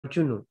what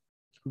you know,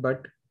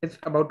 but it's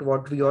about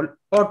what we all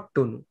ought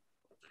to know.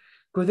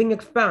 Quizzing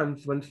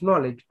expands one's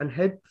knowledge and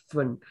helps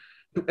one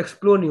to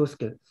explore new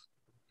skills.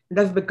 It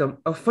has become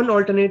a fun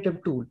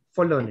alternative tool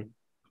for learning.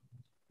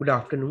 Good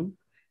afternoon.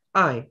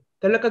 I,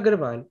 Talak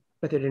Agarwal,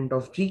 President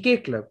of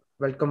GK Club,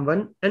 welcome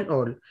one and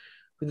all to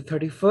the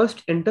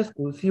 31st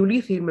Inter-School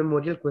Seuli Seal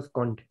Memorial Quiz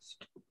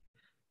Contest.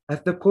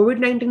 As the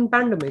COVID-19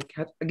 pandemic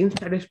has again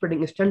started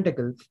spreading its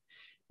tentacles,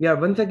 we are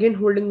once again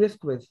holding this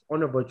quiz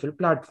on a virtual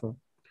platform.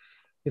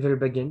 We will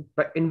begin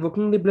by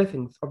invoking the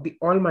blessings of the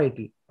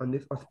Almighty on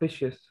this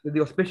auspicious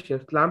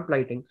lamp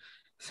lighting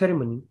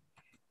ceremony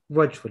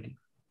virtually.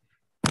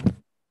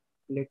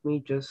 Let me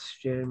just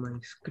share my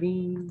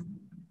screen.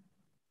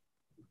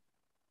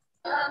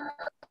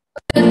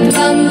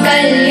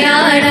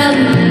 कल्याणं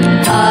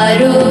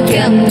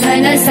आरोग्यं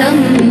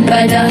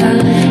धनसम्पदः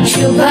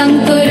शुभं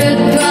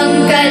कुरुत्वं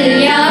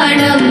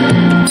कल्याणं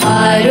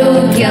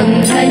आरोग्यं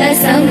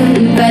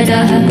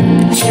धनसम्पदः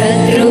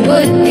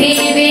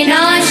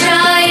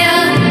शत्रुबुद्धिविनाशाय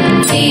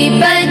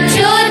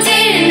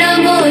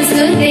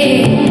दीपज्योतिर्नमोऽस्तुते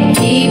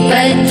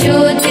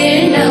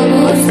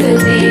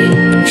दीपज्योतिर्नमोऽस्तुते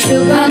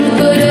शुभं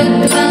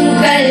कुरुत्वं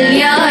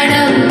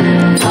कल्याणं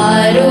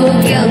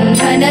आरोग्यं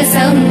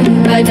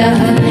धनसम्पदः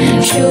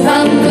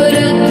शुभं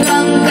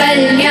कुरुत्वं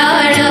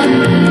कल्याणं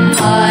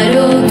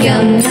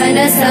आरोग्यं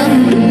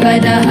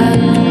धनसम्पदः.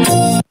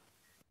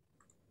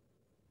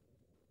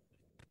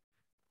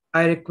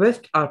 I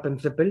request our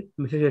principal,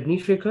 Mrs.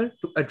 Rajni Shekhar,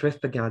 to address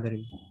the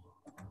gathering.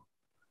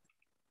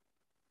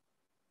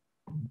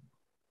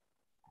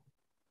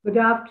 Good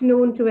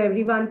afternoon to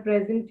everyone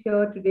present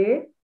here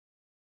today.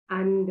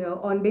 And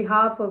on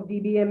behalf of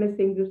DBMS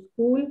English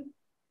School,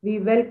 we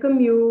welcome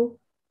you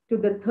to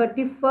the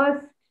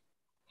 31st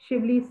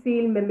Seuli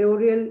Seal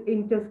Memorial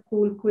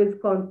Inter-School Quiz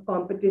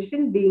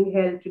Competition being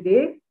held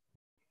today.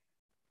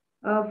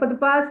 For the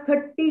past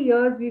 30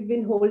 years, we've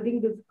been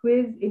holding this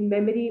quiz in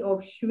memory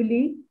of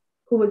Seuli,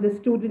 who was a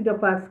student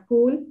of our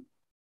school.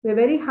 We're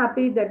very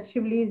happy that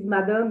Seuli's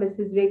mother,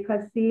 Mrs.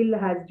 Rekha Seal,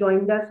 has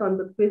joined us on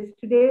the quiz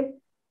today.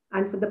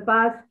 And for the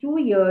past 2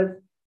 years,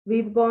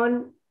 we've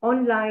gone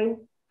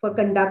online for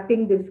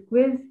conducting this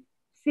quiz,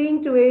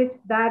 seeing to it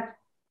that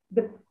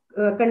the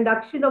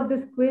conduction of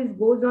this quiz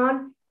goes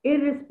on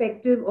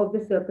irrespective of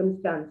the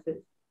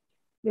circumstances.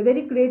 We're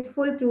very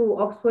grateful to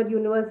Oxford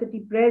University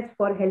Press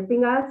for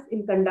helping us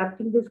in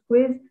conducting this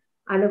quiz,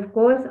 and of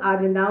course, our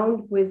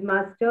renowned quiz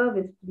master,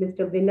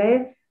 Mr.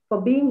 Vinay,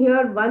 for being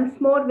here once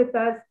more with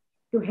us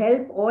to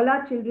help all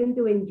our children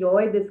to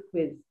enjoy this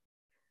quiz.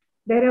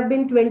 There have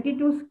been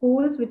 22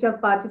 schools which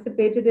have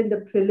participated in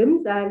the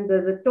prelims, and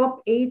the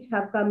top 8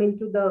 have come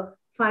into the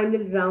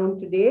final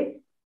round today.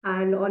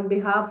 And on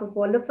behalf of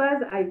all of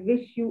us, I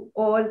wish you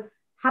all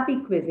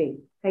happy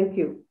quizzing. Thank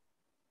you.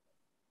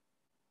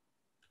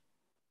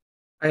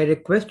 I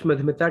request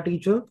Madhumita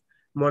teacher,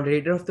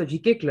 moderator of the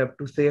GK Club,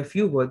 to say a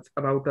few words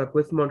about our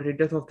quiz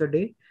moderators of the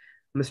day,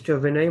 Mr.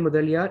 Vinay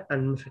Mudaliar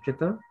and Ms.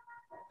 Rachita.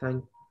 Thank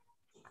you.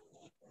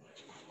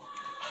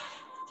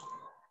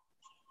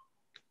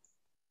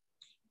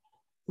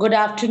 Good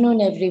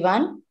afternoon,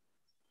 everyone.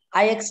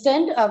 I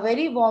extend a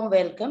very warm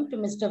welcome to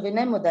Mr.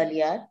 Vinay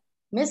Mudaliar,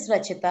 Ms.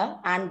 Rachita,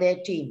 and their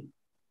team.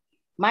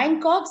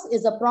 Mindcox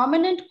is a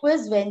prominent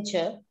quiz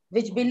venture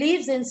which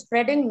believes in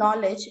spreading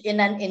knowledge in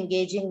an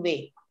engaging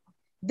way.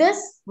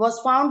 This was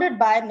founded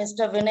by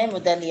Mr. Vinay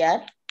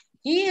Mudaliar.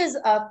 He is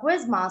a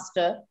quiz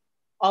master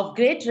of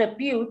great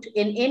repute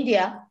in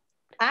India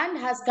and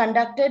has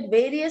conducted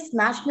various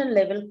national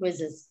level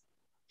quizzes.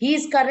 He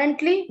is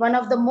currently one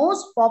of the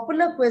most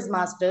popular quiz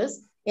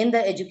masters in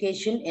the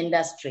education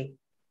industry.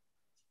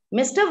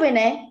 Mr.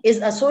 Vinay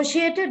is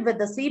associated with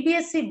the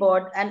CBSE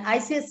board and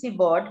ICSE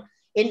board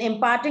in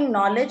imparting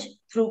knowledge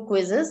through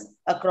quizzes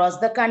across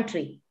the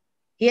country.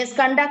 He has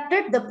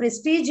conducted the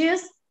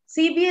prestigious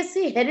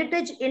CBSE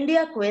Heritage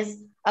India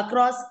quiz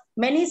across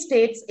many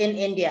states in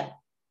India.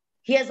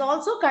 He has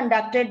also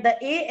conducted the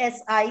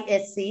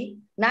ASISC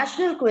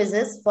national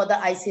quizzes for the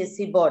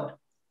ICSE board.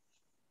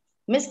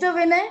 Mr.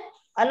 Vinay,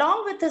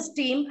 along with his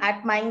team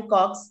at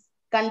Mindcox,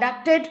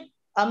 conducted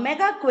a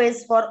mega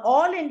quiz for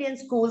all Indian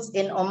schools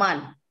in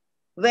Oman,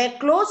 where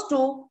close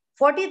to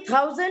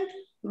 40,000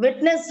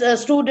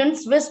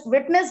 students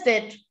witnessed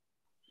it.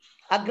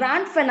 A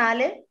grand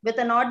finale with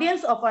an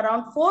audience of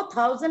around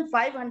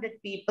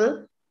 4,500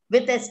 people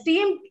with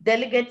esteemed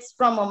delegates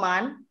from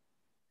Oman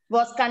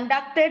was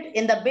conducted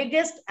in the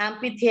biggest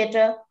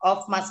amphitheater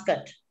of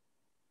Muscat.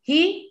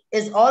 He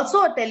is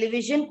also a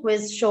television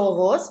quiz show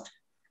host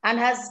and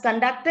has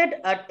conducted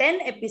a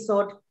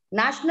 10-episode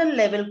national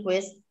level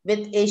quiz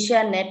with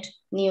AsiaNet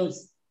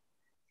News.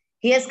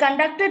 He has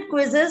conducted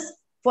quizzes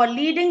for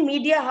leading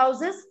media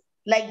houses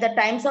like the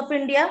Times of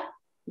India,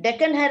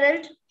 Deccan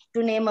Herald,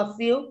 to name a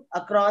few,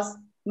 across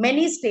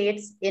many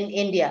states in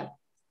India.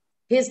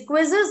 His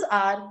quizzes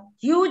are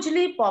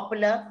hugely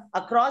popular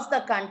across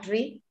the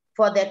country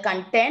for their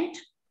content,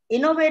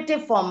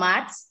 innovative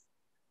formats,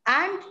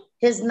 and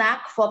his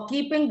knack for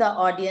keeping the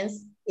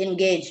audience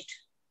engaged.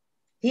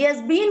 He has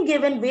been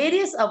given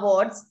various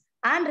awards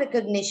and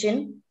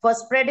recognition for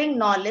spreading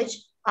knowledge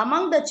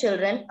among the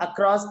children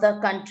across the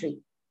country.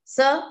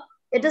 Sir,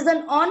 it is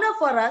an honor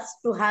for us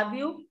to have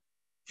you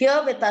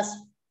here with us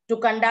to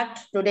conduct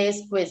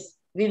today's quiz.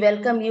 We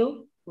welcome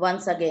you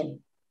once again.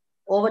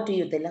 Over to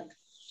you, Tilak.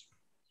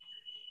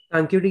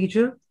 Thank you,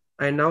 teacher.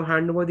 I now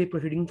hand over the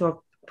proceedings of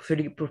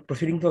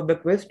the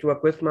quiz to our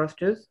quiz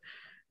masters,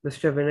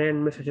 Mr. Vinay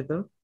and Ms.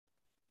 Rachita.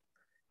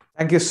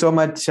 Thank you so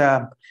much,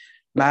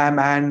 ma'am,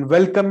 and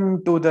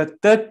welcome to the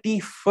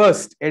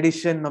 31st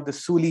edition of the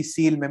Seuli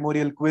Seal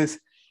Memorial Quiz.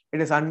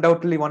 It is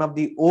undoubtedly one of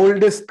the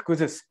oldest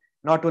quizzes,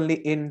 not only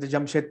in the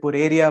Jamshedpur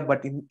area,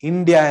 but in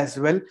India as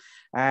well.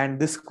 And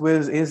this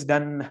quiz is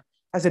done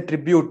as a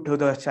tribute to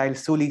the child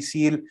Seuli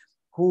Seal,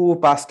 who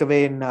passed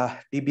away in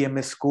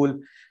DBMS school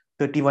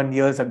 31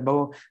 years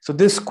ago. So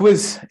this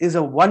quiz is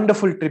a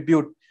wonderful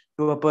tribute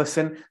to a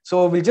person.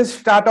 So we'll just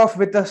start off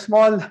with a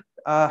small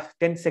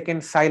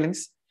 10-second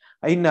silence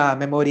in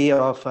memory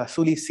of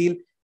Seuli Seal.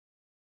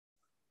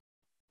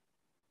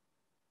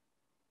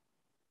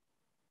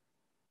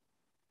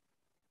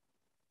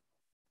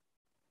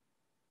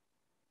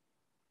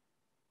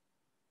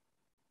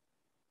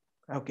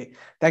 Okay,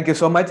 thank you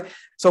so much.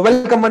 So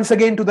welcome once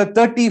again to the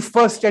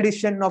 31st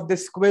edition of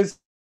this quiz.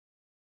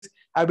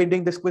 I've been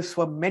doing this quiz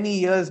for many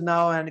years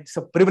now, and it's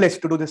a privilege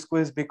to do this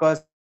quiz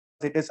because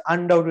it is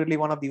undoubtedly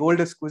one of the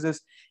oldest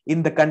quizzes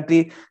in the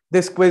country.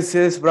 This quiz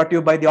is brought to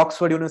you by the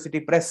Oxford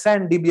University Press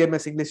and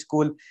DBMS English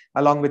School,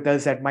 along with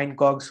us at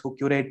MindCogs, who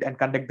curate and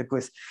conduct the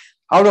quiz.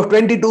 Out of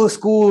 22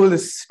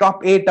 schools,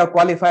 top 8 are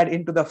qualified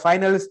into the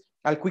finals.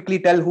 I'll quickly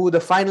tell who the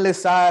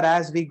finalists are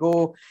as we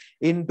go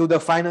into the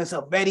finals.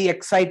 A very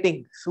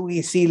exciting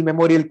Seuli Seal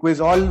Memorial Quiz.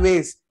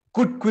 Always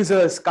good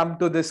quizzers come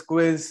to this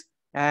quiz.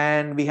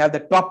 And we have the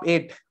top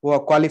 8 who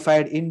are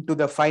qualified into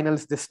the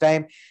finals this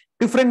time.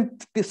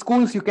 Different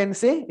schools, you can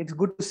say. It's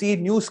good to see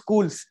new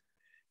schools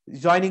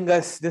joining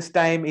us this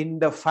time in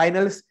the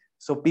finals.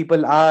 So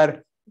people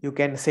are, you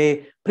can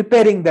say,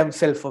 preparing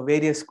themselves for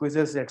various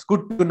quizzes. That's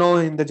good to know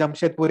in the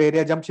Jamshedpur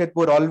area.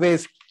 Jamshedpur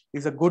always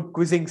is a good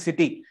quizzing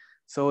city.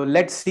 So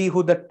let's see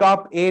who the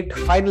top 8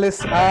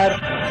 finalists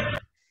are.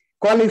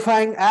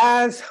 Qualifying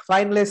as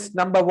finalist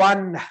number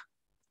 1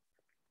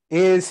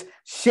 is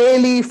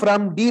Seuli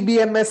from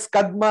DBMS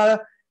Kadma.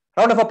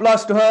 Round of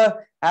applause to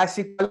her as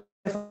she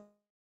qualifies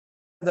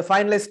the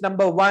finalist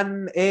number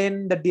 1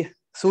 in the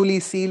Seuli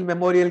Seal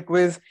Memorial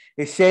Quiz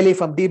is Seuli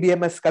from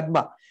DBMS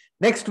Kadma.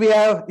 Next we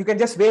have, you can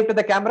just wave to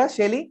the camera,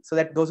 Seuli, so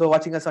that those who are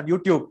watching us on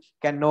YouTube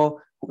can know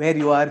where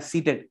you are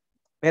seated.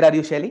 Where are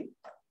you, Seuli?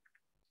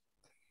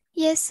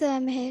 Yes, sir,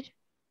 I'm here.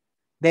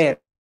 There.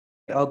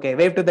 Okay,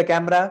 wave to the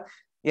camera.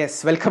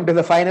 Yes, welcome to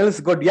the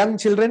finals. Good young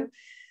children.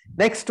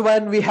 Next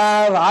one, we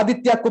have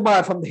Aditya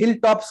Kumar from the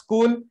Hilltop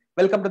School.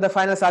 Welcome to the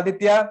finals,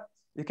 Aditya.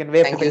 You can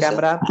wave to the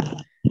camera.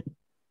 Sir.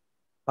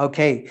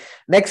 Okay.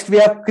 Next, we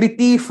have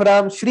Kriti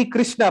from Shri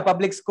Krishna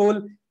Public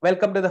School.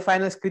 Welcome to the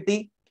finals,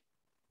 Kriti.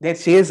 There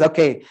she is.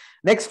 Okay.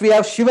 Next, we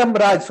have Shivam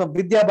Raj from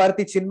Vidya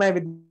Bharati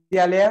Chinmay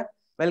Vidyalaya.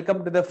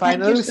 Welcome to the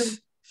finals. Thank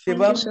you,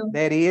 Shivam,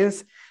 there he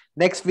is.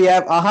 Next, we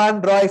have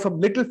Ahan Roy from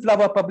Little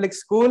Flower Public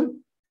School.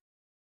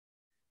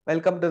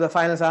 Welcome to the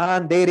finals,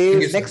 Ahan. There he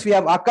is. Next, we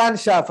have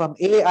Akansha from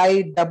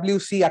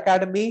AIWC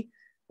Academy.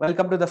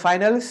 Welcome to the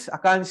finals,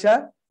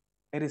 Akansha.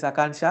 Where is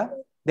Akansha?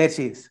 There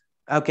she is.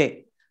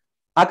 Okay.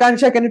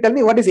 Akansha, can you tell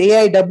me what is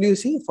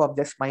AIWC for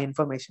just my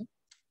information?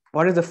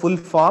 What is the full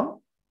form?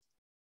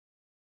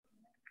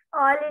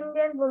 All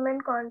Indian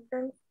Women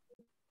Conference.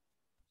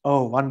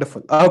 Oh,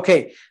 wonderful.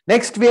 Okay.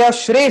 Next, we have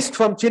Shrest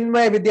from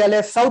Chinmay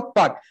Vidyalaya South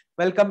Park.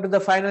 Welcome to the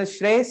final,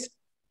 Shrest.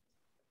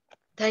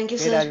 Thank you,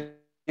 Where sir.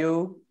 are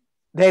you?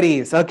 There he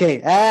is.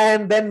 Okay.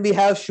 And then we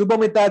have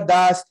Shubhamita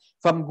Das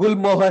from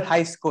Gulmohar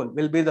High School.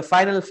 Will be the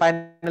final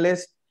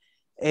finalist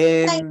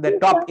in the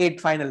top 8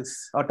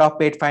 finals or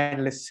top 8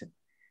 finalists.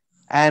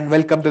 And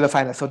welcome to the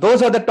finals. So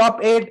those are the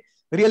top 8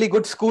 really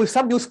good schools.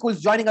 Some new schools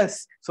joining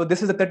us. So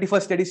this is the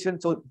 31st edition.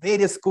 So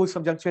various schools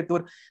from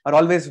Jamshedpur are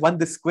always won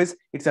this quiz.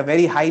 It's a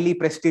very highly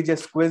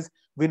prestigious quiz.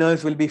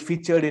 Winners will be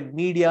featured in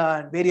media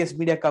and various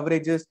media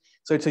coverages.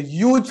 So it's a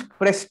huge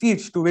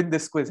prestige to win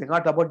this quiz. It's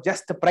not about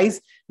just the prize.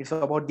 It's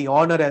about the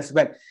honor as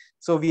well.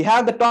 So we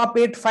have the top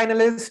 8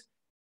 finalists.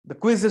 The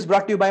quiz is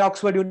brought to you by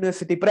Oxford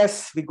University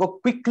Press. We go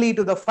quickly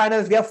to the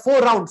finals. We have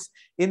 4 rounds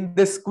in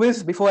this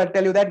quiz. Before I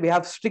tell you that, we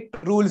have strict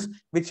rules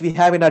which we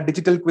have in our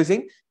digital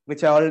quizzing,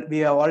 which we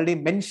have already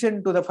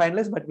mentioned to the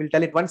finalists, but we'll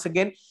tell it once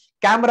again.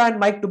 Camera and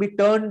mic to be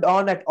turned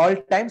on at all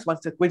times once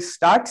the quiz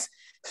starts.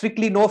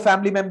 Strictly no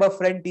family member,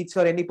 friend,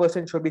 teacher, any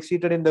person should be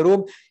seated in the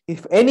room.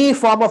 If any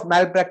form of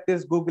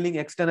malpractice, Googling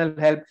external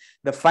help,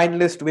 the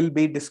finalist will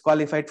be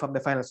disqualified from the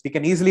finals. We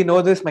can easily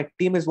know this. My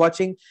team is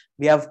watching.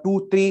 We have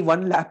 2, 3,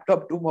 1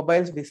 laptop, 2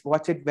 mobiles. We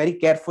watch it very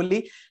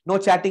carefully. No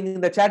chatting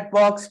in the chat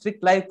box,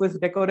 strict live quiz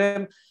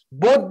decorum.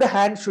 Both the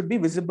hands should be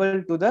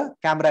visible to the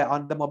camera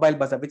on the mobile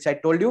buzzer, which I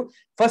told you.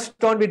 First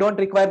round, we don't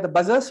require the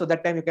buzzer. So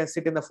that time you can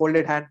sit in the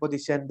folded hand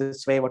position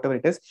this way, whatever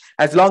it is,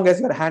 as long as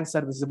your hands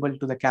are visible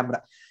to the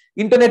camera.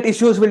 Internet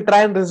issues will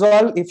try and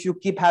resolve. If you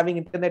keep having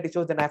internet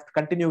issues, then I have to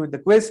continue with the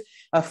quiz.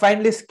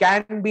 Finalists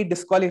can be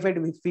disqualified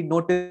if we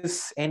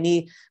notice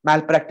any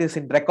malpractice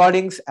in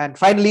recordings. And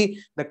finally,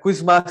 the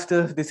quiz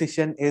master's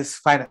decision is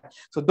final.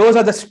 So those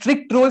are the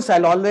strict rules.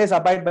 I'll always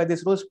abide by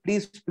these rules.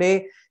 Please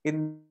play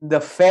in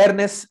the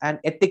fairness and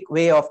ethic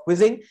way of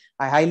quizzing.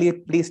 I highly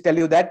please tell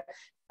you that.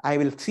 I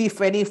will see if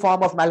any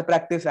form of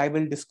malpractice, I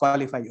will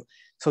disqualify you.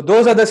 So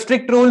those are the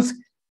strict rules.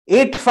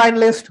 8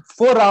 finalists,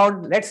 4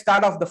 rounds. Let's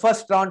start off the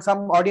first round.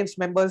 Some audience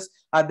members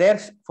are there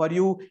for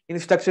you.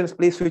 Instructions,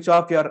 please switch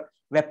off your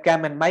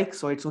webcam and mic.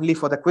 So it's only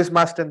for the quiz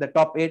master and the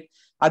top 8.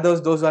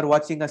 Others, those who are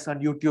watching us on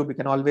YouTube, you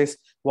can always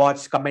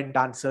watch, comment,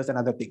 answers and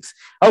other things.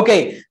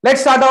 Okay,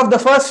 let's start off the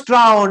first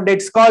round.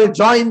 It's called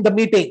Join the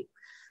Meeting.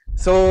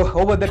 So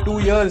over the 2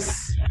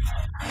 years,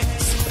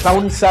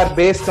 rounds are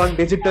based on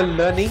digital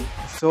learning.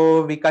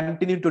 So we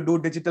continue to do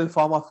digital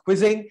form of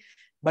quizzing.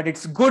 But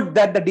it's good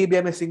that the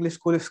DBMS English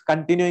School is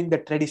continuing the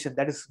tradition.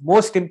 That is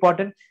most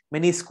important.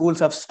 Many schools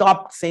have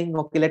stopped saying,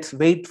 okay, let's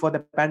wait for the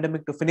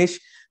pandemic to finish.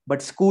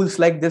 But schools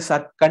like this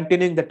are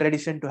continuing the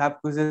tradition to have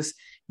quizzes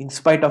in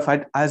spite of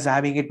us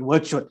having it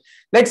virtual.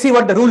 Let's see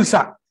what the rules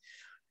are.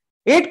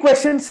 8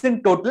 questions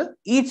in total.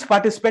 Each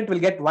participant will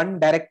get 1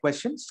 direct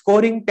question,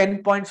 scoring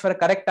 10 points for a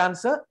correct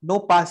answer, no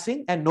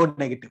passing and no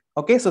negative.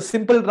 Okay, so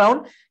simple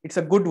round. It's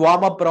a good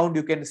warm-up round,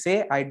 you can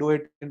say. I do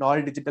it in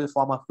all digital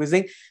form of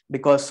quizzing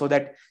because so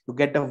that you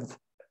get a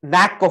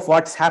knack of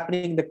what's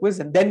happening in the quiz.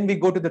 And then we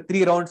go to the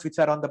 3 rounds which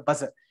are on the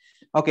buzzer.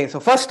 Okay,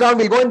 so first round,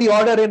 we'll go in the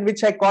order in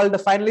which I call the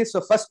finalists.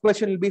 So first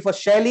question will be for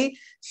Seuli.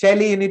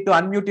 Seuli, you need to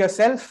unmute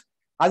yourself.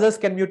 Others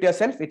can mute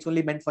yourself. It's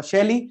only meant for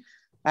Seuli.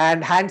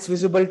 And hands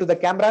visible to the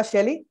camera,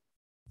 Seuli.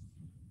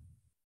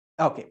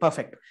 Okay,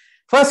 perfect.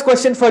 First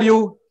question for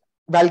you.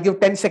 I'll give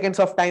 10 seconds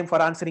of time for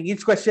answering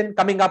each question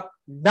coming up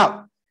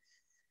now.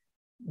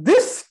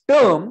 This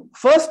term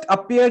first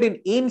appeared in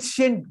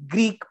ancient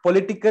Greek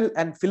political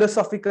and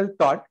philosophical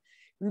thought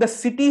in the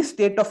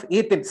city-state of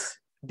Athens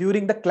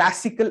during the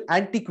classical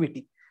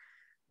antiquity.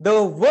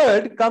 The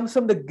word comes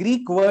from the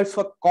Greek words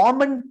for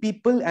common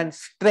people and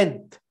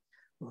strength.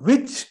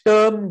 Which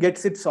term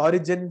gets its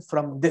origin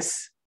from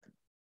this?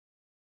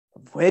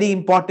 Very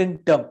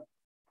important term.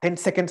 10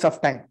 seconds of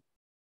time.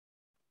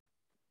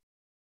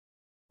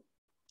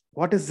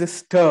 What is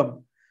this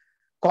term?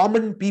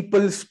 Common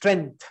people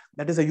strength.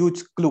 That is a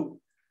huge clue.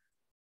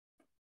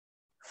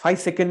 5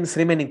 seconds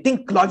remaining.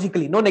 Think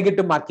logically. No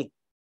negative marking.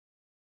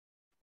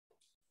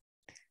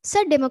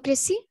 Sir,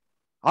 democracy.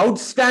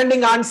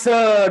 Outstanding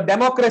answer.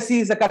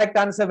 Democracy is the correct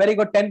answer. Very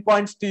good. 10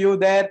 points to you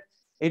there.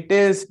 It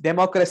is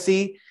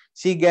democracy.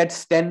 She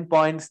gets 10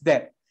 points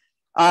there.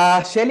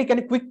 Seuli, can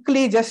you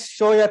quickly just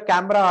show your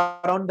camera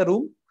around the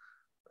room?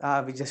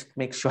 We just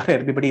make sure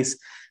everybody is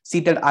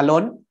seated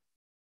alone.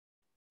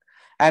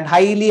 And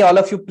highly, all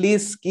of you,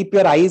 please keep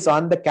your eyes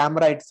on the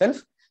camera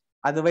itself.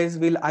 Otherwise,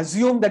 we'll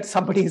assume that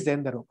somebody is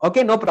in the room.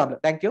 Okay, no problem.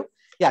 Thank you.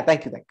 Yeah,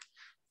 thank you.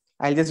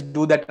 I'll just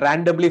do that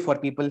randomly for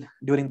people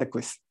during the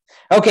quiz.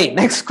 Okay,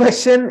 next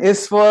question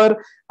is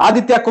for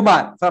Aditya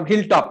Kumar from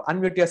Hilltop.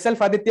 Unmute yourself,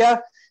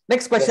 Aditya.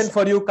 Next question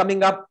for you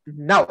coming up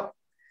now.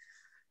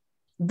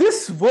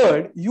 This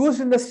word used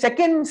in the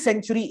 2nd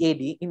century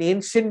AD in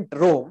ancient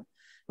Rome,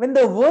 when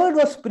the word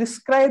was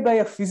prescribed by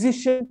a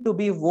physician to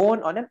be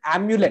worn on an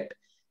amulet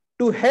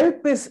to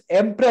help his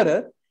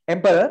emperor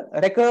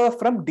recover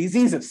from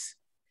diseases.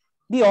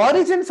 The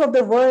origins of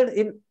the word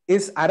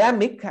is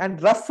Aramic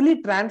and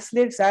roughly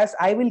translates as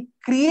I will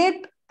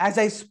create as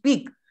I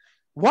speak.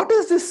 What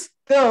is this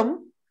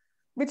term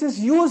which is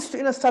used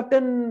in a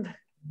certain,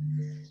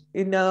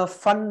 in a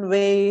fun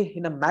way,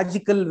 in a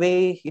magical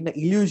way, in an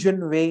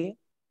illusion way?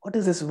 What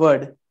is this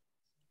word?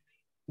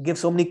 Give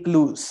so many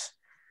clues.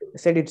 I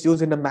said it's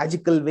used in a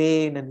magical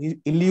way, in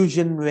an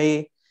illusion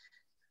way.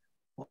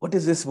 What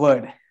is this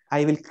word?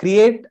 I will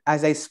create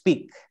as I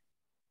speak.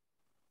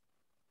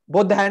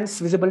 Both the hands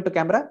visible to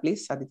camera,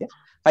 please, Aditya.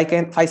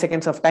 5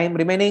 seconds of time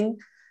remaining.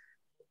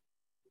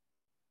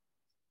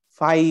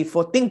 5,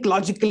 4, think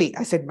logically.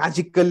 I said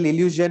magical,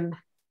 illusion.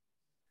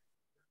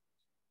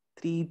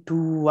 3, 2,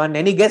 1.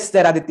 Any guess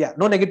there, Aditya?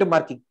 No negative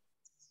marking.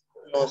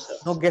 No, sir.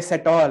 No guess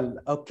at all.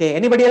 Okay.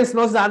 Anybody else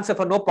knows the answer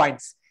for no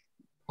points?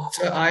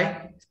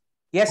 Sir,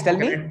 Yes, tell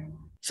me.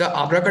 Sir,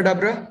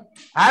 abracadabra?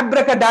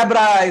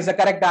 Abracadabra is the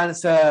correct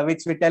answer,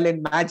 which we tell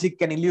in magic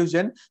and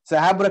illusion. So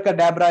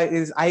abracadabra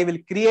is I will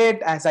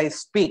create as I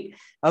speak.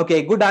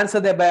 Okay, good answer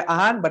there by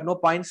Ahan, but no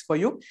points for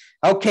you.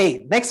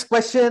 Okay, next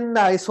question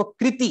is for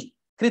Kriti.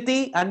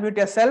 Kriti, unmute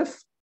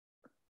yourself.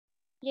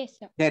 Yes,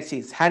 sir. There she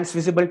is. Hands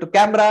visible to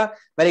camera.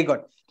 Very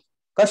good.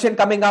 Question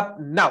coming up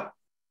now.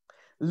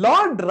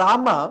 Lord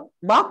Rama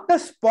marked a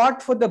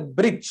spot for the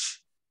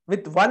bridge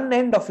with one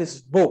end of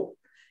his bow.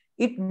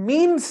 It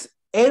means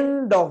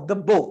end of the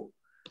bow.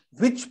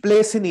 Which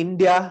place in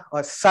India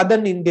or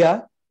southern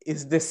India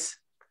is this?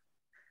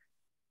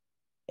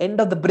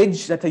 End of the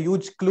bridge, that's a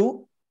huge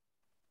clue.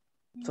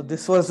 So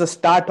this was the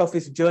start of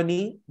his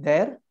journey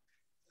there.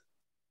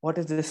 What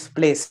is this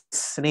place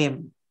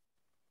name?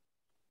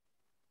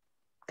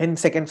 10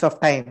 seconds of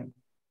time.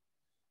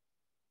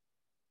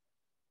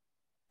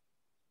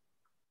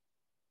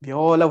 We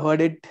all have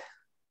heard it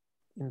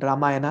in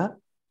Ramayana.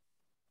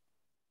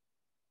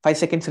 5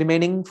 seconds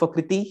remaining for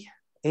Kriti.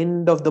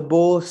 End of the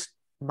bow.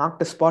 Mark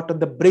the spot on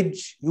the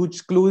bridge.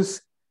 Huge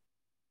clues.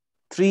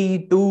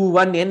 3, 2,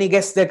 1. Any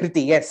guess there,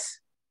 Kriti? Yes.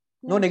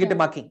 No negative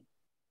marking.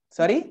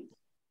 Sorry?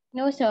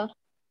 No, sir.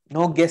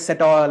 No guess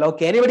at all.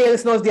 Okay. Anybody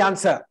else knows the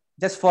answer?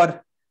 Just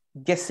for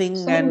guessing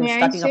Sir, and may I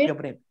starting up say? your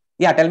brain.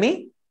 Yeah, tell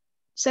me.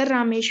 Sir,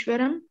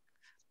 Rameshwaram.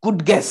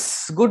 Good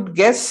guess. Good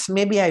guess.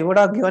 Maybe I would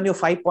have given you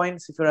 5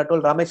 points if you had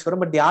told Rameshwaram,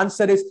 but the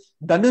answer is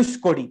Dhanush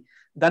Kodi.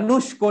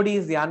 Dhanush Kodi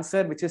is the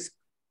answer, which is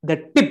the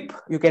tip,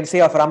 you can say,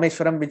 of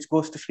Rameshwaram, which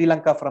goes to Sri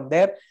Lanka from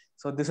there.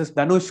 So this is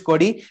Dhanush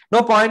Kodi.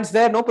 No points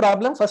there, no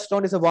problem. First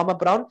round is a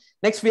warm-up round.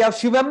 Next we have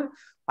Shivam.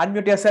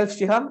 Unmute yourself,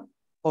 Shiham.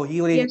 Oh,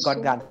 he already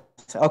got the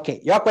answer.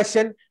 Okay, your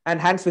question and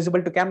hands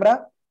visible to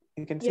camera.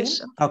 You can see. Yes,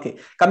 sir. Okay,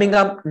 coming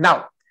up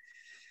now.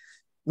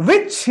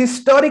 Which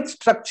historic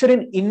structure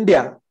in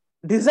India,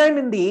 designed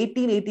in the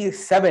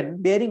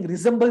 1887, bearing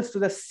resemblance to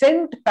the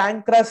St.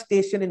 Pancras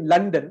station in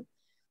London,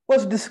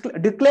 was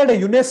declared a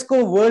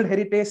UNESCO World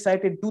Heritage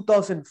Site in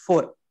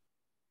 2004?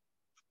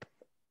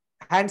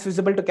 Hands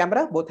visible to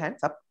camera, both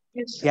hands up.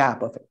 Yes, sir. Yeah,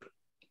 perfect.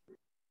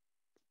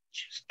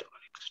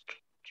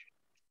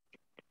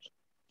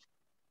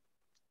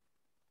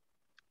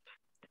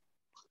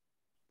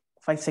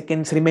 5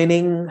 seconds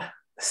remaining.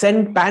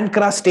 St.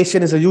 Pancras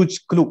station is a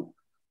huge clue.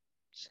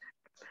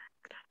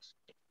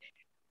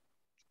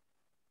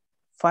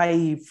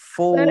 5,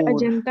 4. Sir,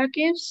 Ajanta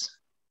Caves.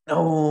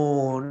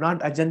 No, not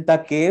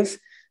Ajanta Caves.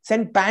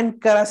 St.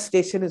 Pancras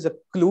station is a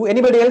clue.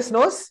 Anybody else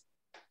knows?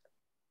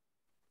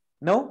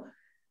 No?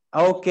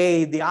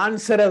 Okay, the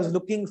answer I was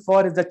looking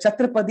for is the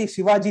Chhatrapati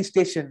Shivaji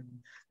station.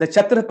 The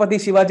Chhatrapati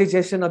Shivaji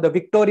station or the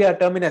Victoria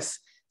terminus.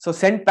 So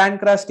St.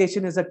 Pancras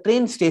station is a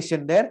train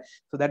station there.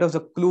 So that was a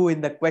clue in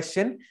the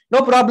question.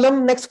 No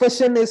problem. Next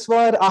question is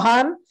for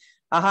Ahan.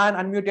 Ahan,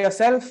 unmute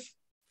yourself.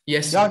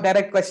 Yes, Your sir.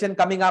 direct question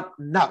coming up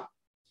now.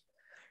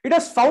 It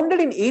was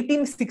founded in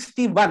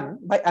 1861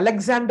 by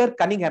Alexander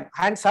Cunningham.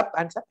 Hands up,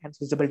 hands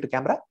visible to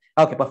camera.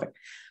 Okay, perfect.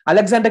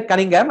 Alexander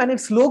Cunningham, and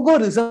its logo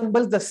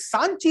resembles the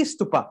Sanchi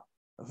Stupa.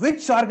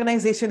 Which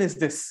organization is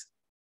this?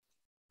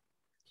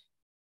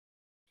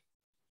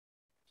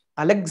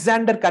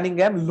 Alexander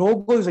Cunningham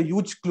logo is a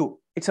huge clue.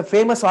 It's a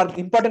famous or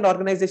important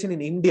organization in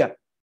India.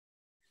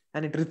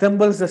 And it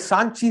resembles the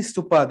Sanchi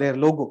Stupa, their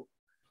logo.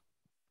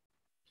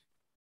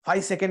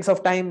 5 seconds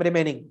of time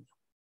remaining.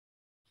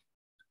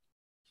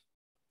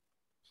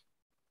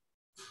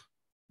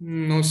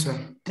 No, sir.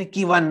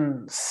 Tricky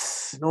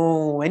ones.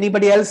 No.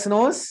 Anybody else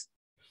knows?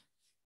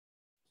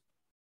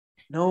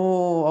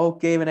 No.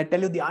 Okay. When I tell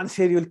you the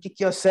answer, you will kick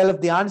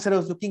yourself. The answer I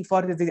was looking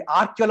for is the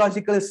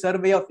Archaeological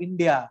Survey of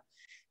India.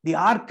 The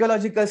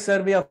Archaeological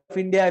Survey of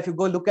India, if you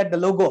go look at the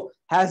logo,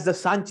 has the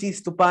Sanchi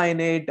Stupa in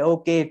it.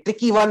 Okay.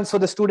 Tricky one. So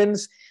the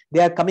students,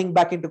 they are coming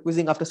back into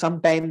quizzing after some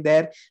time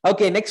there.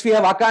 Okay. Next we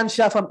have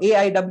Akansha from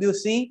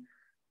AIWC.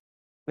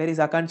 Where is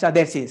Akansha?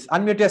 There she is.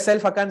 Unmute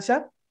yourself,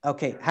 Akansha.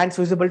 Okay, hands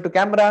visible to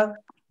camera.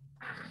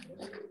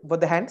 Both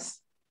the hands.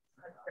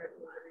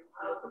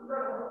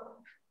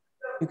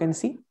 You can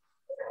see?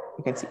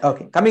 You can see.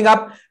 Okay, coming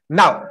up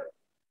now.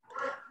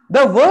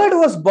 The word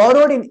was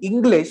borrowed in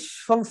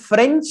English from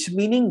French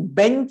meaning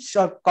bench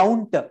or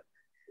counter.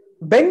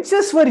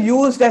 Benches were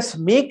used as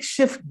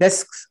makeshift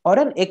desks or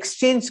an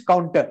exchange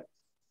counter.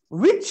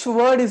 Which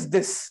word is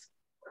this?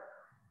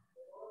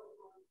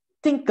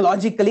 Think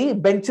logically.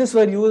 Benches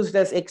were used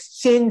as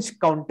exchange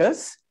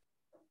counters.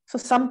 So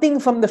something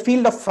from the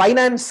field of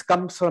finance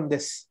comes from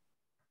this.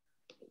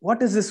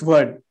 What is this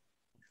word?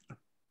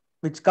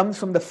 Which comes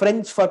from the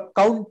French for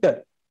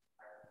counter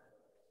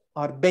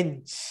or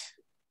bench.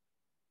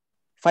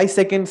 5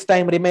 seconds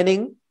time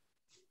remaining.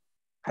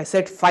 I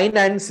said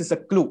finance is a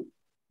clue.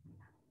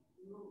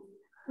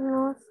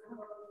 No, sir.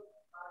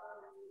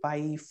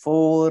 5,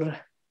 4,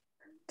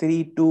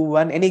 3, 2,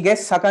 1. Any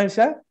guess,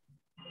 Akansha?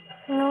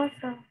 No,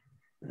 sir.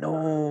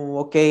 No.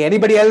 Okay.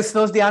 Anybody else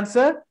knows the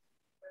answer?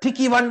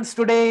 Tricky ones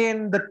today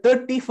in the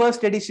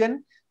 31st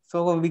edition.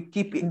 So we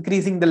keep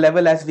increasing the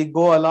level as we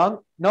go along.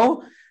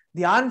 No,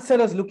 the answer I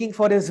was looking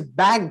for is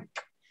bank.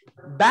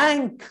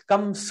 Bank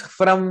comes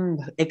from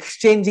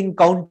exchanging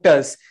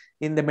counters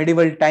in the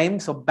medieval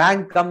times. So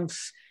bank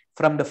comes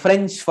from the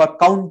French for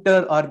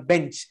counter or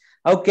bench.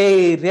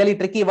 Okay, really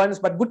tricky ones,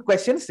 but good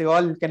questions. You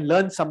all can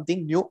learn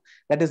something new.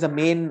 That is the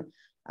main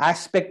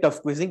aspect of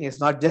quizzing.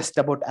 It's not just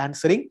about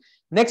answering.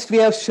 Next, we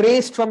have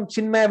Shrestha from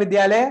Chinmaya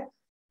Vidyalaya.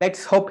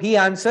 Let's hope he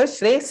answers.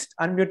 Shrestha,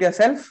 unmute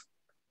yourself.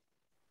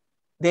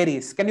 There he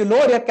is. Can you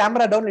lower your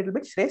camera down a little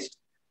bit, Shrestha?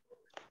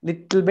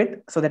 Little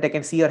bit so that I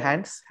can see your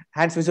hands.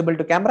 Hands visible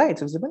to camera.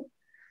 It's visible.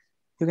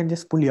 You can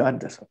just pull your hand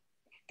this way.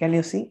 Can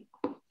you see?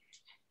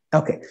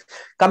 Okay.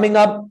 Coming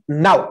up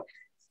now.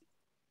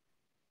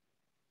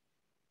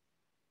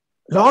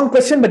 Long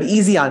question, but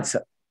easy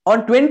answer.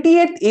 On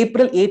 28th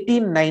April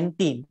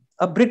 1819,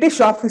 a British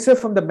officer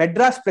from the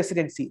Madras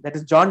Presidency, that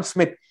is John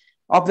Smith,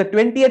 of the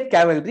 20th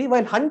Cavalry,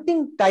 while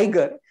hunting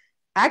tiger,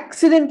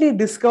 accidentally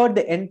discovered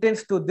the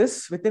entrance to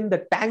this within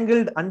the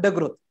tangled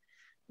undergrowth.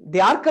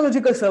 The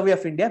Archaeological Survey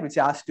of India, which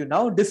I asked you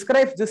now,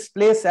 describes this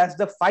place as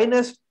the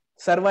finest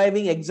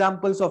surviving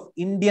examples of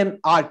Indian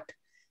art,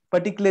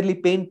 particularly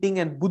painting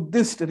and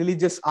Buddhist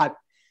religious art.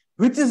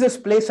 Which is this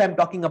place I'm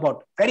talking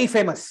about? Very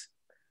famous.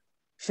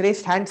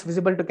 Shresh, hands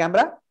visible to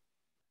camera?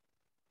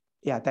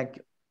 Yeah, thank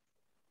you.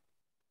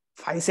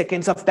 5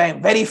 seconds of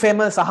time. Very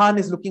famous. Ahan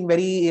is looking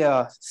very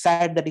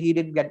sad that he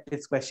didn't get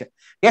this question.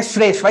 Yes,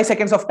 Shresh, 5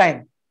 seconds of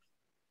time.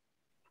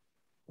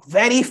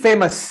 Very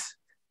famous.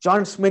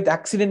 John Smith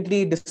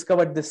accidentally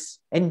discovered this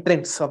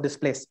entrance of this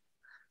place.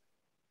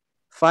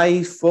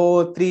 5,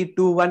 4, 3,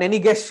 2, 1. Any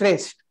guess,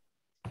 Shresh?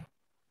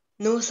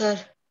 No, sir.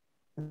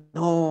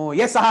 No.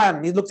 Yes,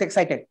 Ahan. He looks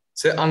excited.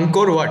 Sir,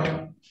 Angkor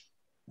Wat.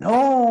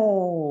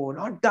 No,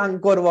 not the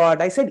Angkor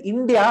Wat. I said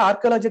India.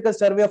 Archaeological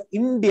Survey of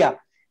India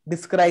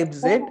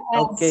describes it.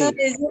 Okay. So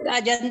is it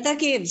Ajanta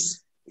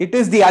Caves? It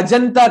is the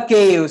Ajanta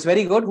Caves.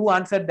 Very good. Who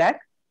answered that?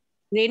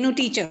 Renu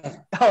teacher.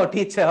 Oh,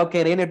 teacher.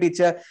 Okay, Renu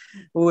teacher,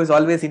 who is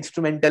always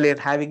instrumental in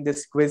having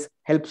this quiz,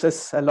 helps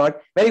us a lot.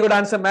 Very good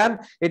answer, ma'am.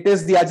 It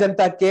is the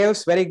Ajanta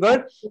Caves. Very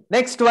good.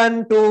 Next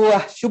one to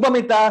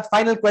Shubhamita.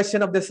 Final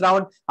question of this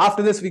round.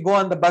 After this, we go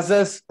on the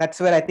buzzers. That's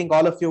where I think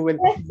all of you will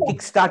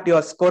kickstart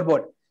your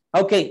scoreboard.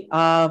 Okay.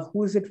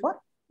 Who is it for?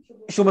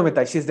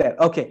 Shubhamita. She's there.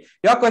 Okay.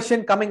 Your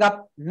question coming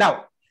up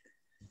now.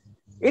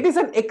 It is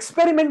an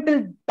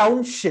experimental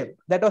township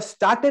that was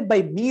started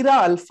by Mira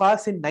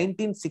Alphas in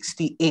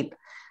 1968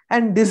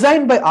 and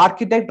designed by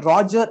architect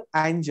Roger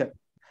Angel.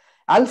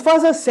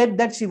 Alphasa said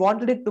that she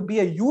wanted it to be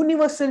a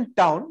universal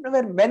town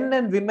where men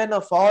and women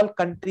of all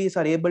countries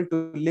are able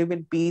to live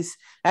in peace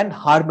and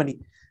harmony.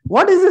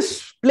 What is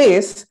this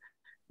place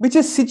which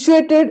is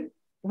situated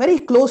very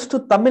close to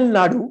Tamil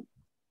Nadu?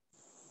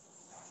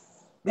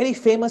 Very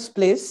famous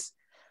place.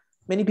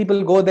 Many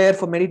people go there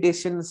for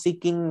meditation,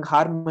 seeking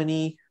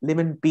harmony, live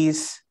in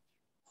peace.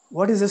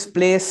 What is this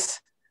place?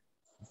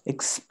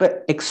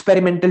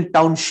 Experimental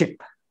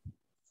township.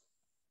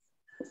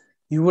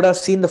 You would have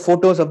seen the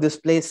photos of this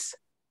place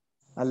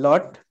a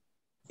lot.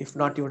 If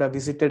not, you would have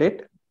visited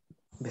it.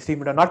 If you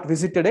would have not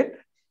visited it.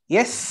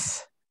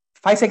 Yes.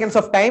 5 seconds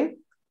of time.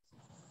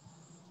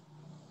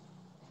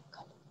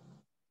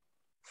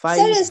 5,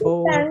 Sir, is it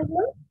 4.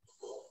 Bangalore?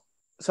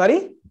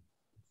 Sorry?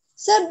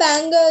 Sir,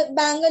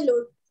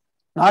 Bangalore.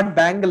 Not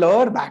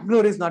Bangalore.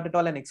 Bangalore is not at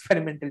all an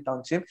experimental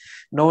township.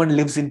 No one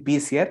lives in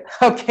peace here.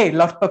 Okay, a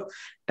lot of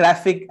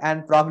traffic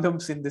and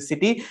problems in the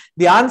city.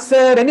 The answer,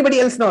 anybody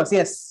else knows?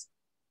 Yes.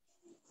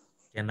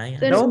 Can I?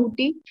 Sir, No?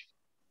 Ooty.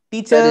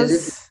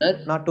 Teachers,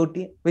 not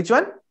Ooty. Which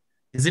one?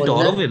 Is it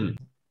Auroville?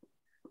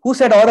 Who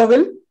said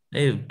Auroville?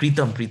 Hey,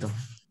 Preetham.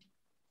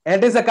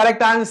 It is the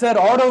correct answer.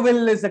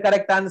 Auroville is the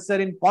correct answer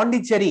in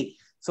Pondicherry.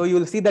 So you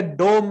will see the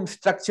dome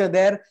structure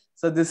there.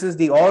 So this is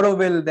the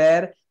Auroville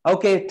there.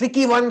 Okay,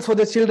 tricky ones for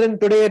the children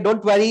today.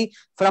 Don't worry.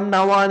 From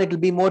now on, it will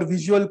be more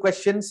visual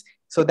questions.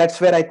 So that's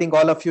where I think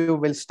all of you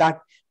will start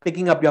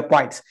picking up your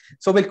points.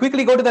 So we'll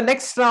quickly go to the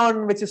next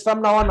round, which is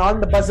from now on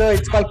the buzzer.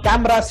 It's called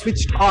camera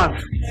switched on.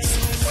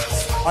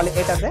 All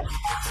 8 are there.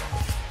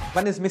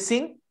 One is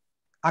missing.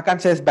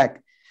 Akansha is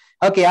back.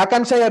 Okay,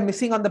 Akansha, you're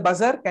missing on the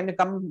buzzer. Can you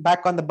come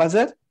back on the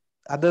buzzer?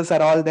 Others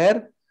are all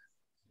there.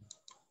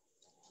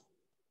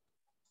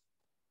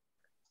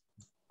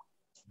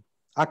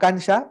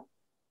 Akansha?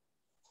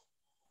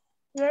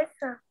 Yes,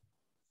 sir.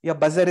 Your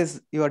buzzer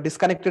is, you are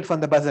disconnected from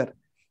the buzzer.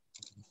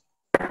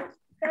 Sir,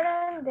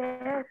 I'm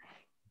there.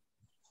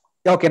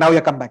 Okay, now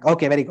you come back.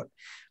 Okay, very good.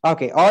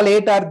 Okay, all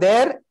 8 are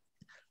there.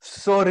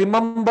 So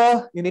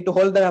remember, you need to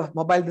hold the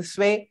mobile this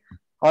way.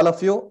 All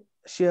of you.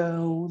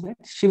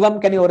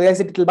 Shivam, can you raise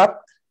it a little bit?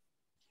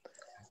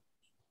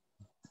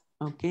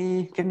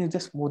 Okay, can you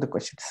just move the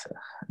questions?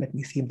 Let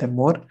me see them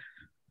more.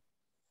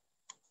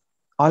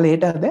 All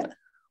 8 are there.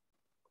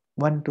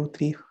 1, 2,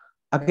 3.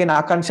 Again,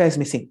 Akansha is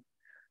missing.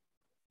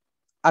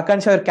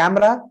 Akansha, your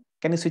camera,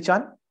 can you switch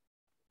on?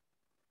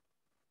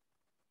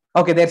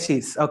 Okay, there she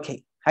is.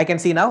 Okay, I can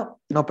see now.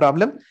 No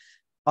problem.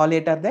 All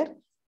 8 are there.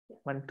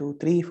 1, 2,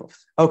 3, 4.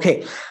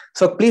 Okay,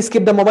 so please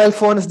keep the mobile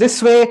phones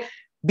this way.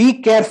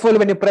 Be careful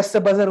when you press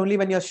the buzzer. Only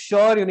when you're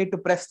sure you need to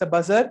press the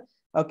buzzer.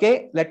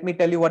 Okay, let me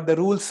tell you what the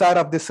rules are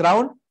of this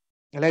round.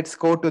 Let's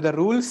go to the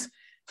rules.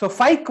 So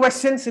 5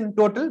 questions in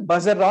total,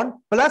 buzzer round,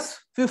 plus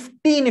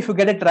 15 if you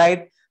get it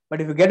right. But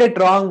if you get it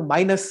wrong,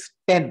 minus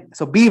 10.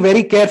 So be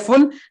very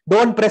careful.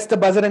 Don't press the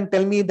buzzer and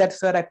tell me that,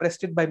 sir, I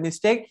pressed it by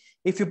mistake.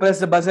 If you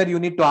press the buzzer, you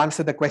need to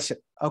answer the question.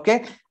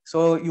 Okay.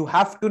 So you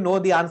have to know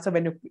the answer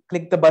when you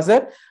click the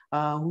buzzer.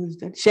 Who is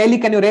that? Shelly,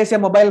 can you raise your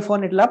mobile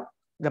phone? It'll up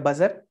the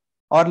buzzer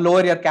or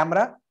lower your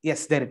camera.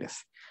 Yes, there it is.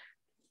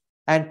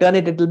 And turn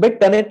it a little bit.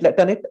 Turn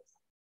it.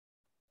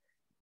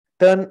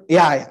 Turn.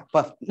 Yeah.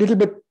 Perfect. Little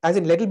bit, as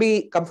in, let it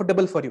be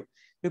comfortable for you.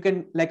 You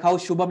can, like how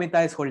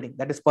Shubhamita is holding.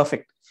 That is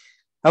perfect.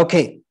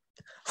 Okay.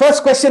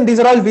 First question, these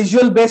are all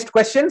visual based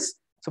questions.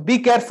 So be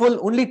careful,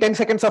 only 10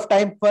 seconds of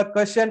time per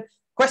question.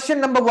 Question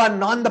number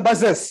 1 on the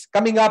buzzers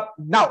coming up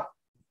now.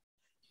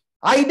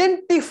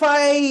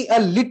 Identify a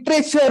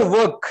literature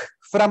work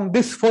from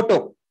this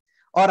photo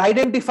or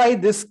identify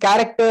this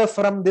character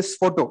from this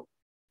photo.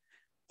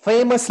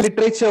 Famous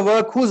literature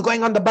work. Who's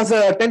going on the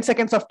buzzer? 10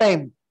 seconds of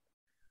time.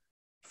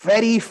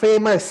 Very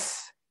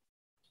famous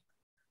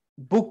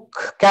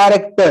book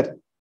character.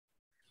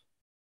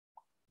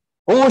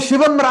 Oh,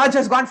 Shivam Raj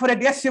has gone for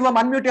it. Yes, Shivam,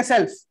 unmute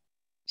yourself.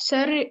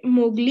 Sir,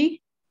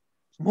 Mowgli.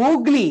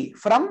 Mowgli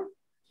from?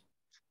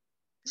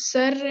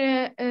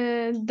 Sir,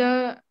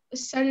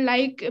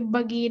 like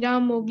Bagheera,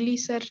 Mowgli,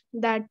 sir.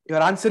 That.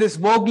 Your answer is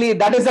Mowgli.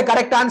 That is the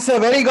correct answer.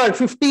 Very good.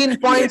 15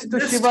 points to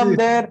Shivam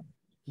there.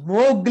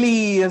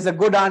 Mowgli is a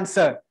good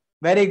answer.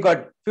 Very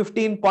good.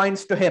 15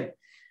 points to him.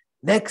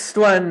 Next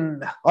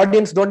one.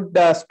 Audience, don't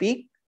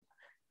speak.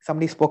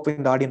 Somebody spoke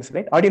in the audience,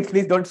 right? Audience,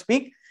 please don't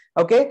speak.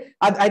 Okay.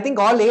 I think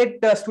all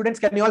 8 students,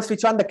 can you all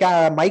switch on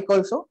the mic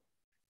also?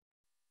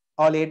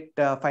 All 8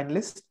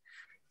 finalists,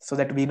 so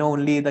that we know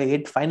only the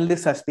 8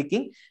 finalists are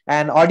speaking.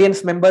 And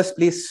audience members,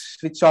 please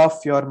switch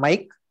off your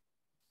mic.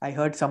 I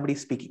heard somebody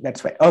speaking.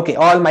 That's right. Okay.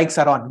 All mics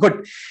are on.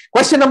 Good.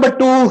 Question number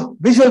 2,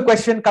 visual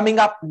question coming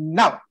up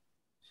now.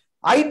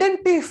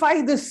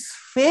 Identify this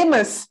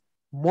famous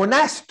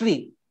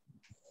monastery.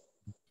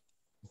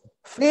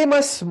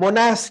 Famous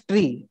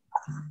monastery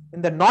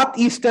in the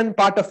northeastern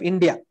part of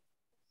India.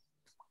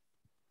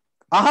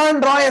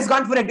 Ahan Roy has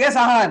gone for it. Yes,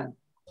 Ahan.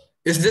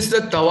 Is this the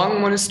Tawang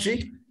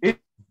Monastery?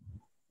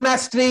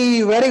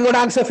 Monastery. Very good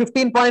answer.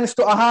 15 points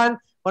to Ahan.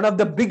 One of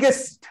the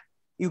biggest,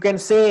 you can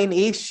say, in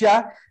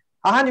Asia.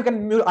 Ahan, you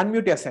can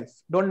unmute yourself.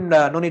 Don't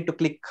no need to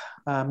click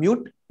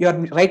mute. You are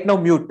right now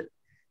mute.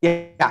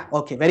 Yeah.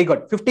 Okay. Very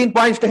good. 15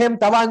 points to him.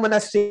 Tawang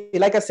Monastery.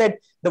 Like I said,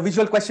 the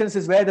visual questions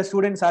is where the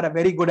students are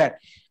very good at.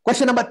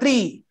 Question number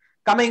 3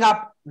 coming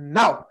up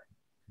now.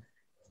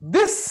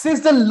 This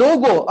is the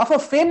logo of a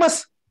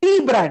famous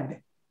tea brand.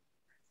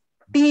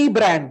 Tea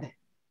brand.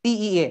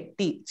 TEA.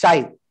 Tea.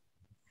 Chai.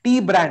 Tea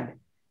brand.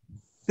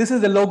 This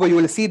is the logo. You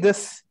will see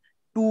this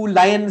 2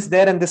 lions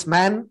there and this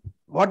man.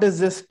 What is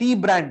this tea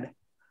brand?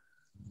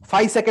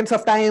 5 seconds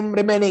of time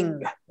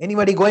remaining.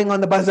 Anybody going on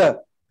the buzzer?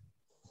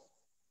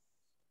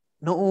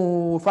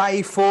 No.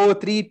 5, 4,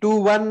 3, 2,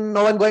 1.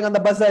 No one going on the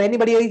buzzer.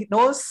 Anybody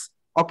knows?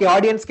 Okay,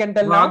 audience can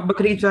tell now. Wagh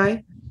Bakri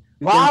Chai.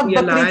 Wagh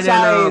Bakri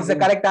Chai is the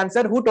correct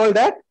answer. Who told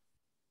that?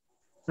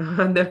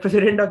 The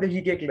president of the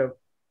GK club.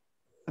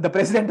 The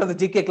president of the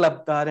GK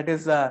club. That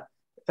is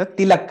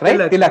Tilak,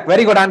 right? Tilak.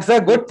 Very good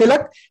answer. Good,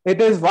 Tilak. It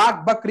is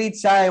Wagh Bakri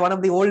Chai, one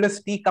of the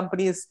oldest tea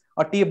companies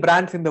or tea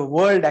brands in the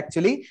world,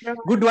 actually.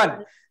 Good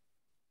one.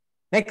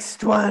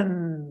 Next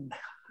one.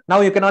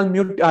 Now you can all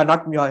mute,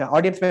 not your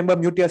audience member,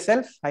 mute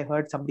yourself. I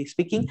heard somebody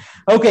speaking.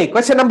 Okay,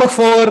 question number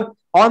 4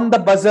 on the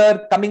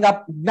buzzer coming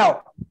up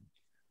now.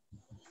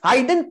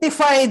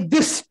 Identify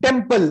this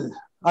temple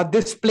or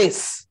this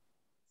place.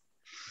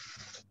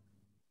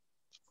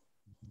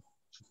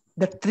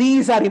 The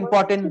trees are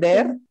important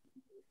there.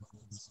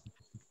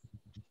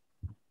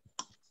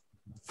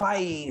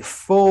 5,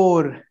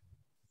 4,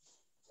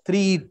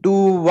 3, 2,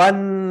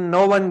 1.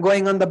 No one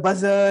going on the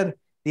buzzer.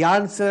 The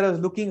answer I was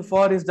looking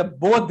for is the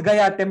Bodh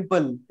Gaya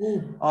temple.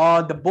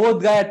 The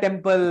Bodh Gaya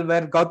temple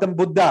where Gautam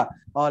Buddha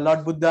or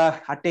Lord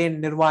Buddha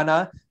attained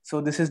nirvana.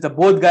 So this is the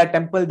Bodh Gaya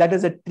temple. That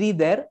is a tree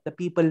there, the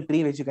people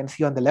tree, which you can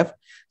see on the left.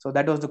 So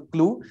that was the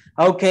clue.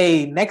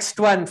 Okay, next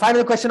one.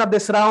 Final question of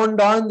this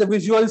round on the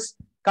visuals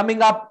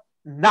coming up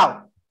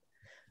now.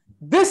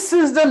 This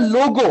is the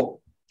logo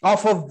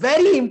of a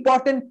very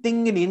important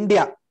thing in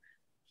India.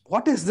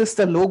 What is this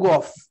the logo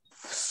of?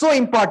 So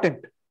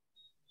important.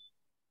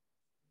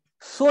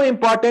 So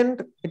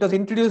important. It was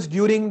introduced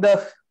during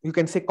the, you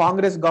can say,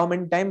 Congress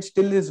government time.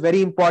 Still is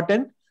very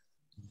important.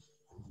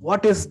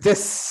 What is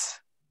this?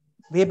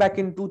 Way back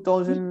in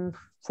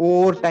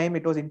 2004 time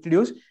it was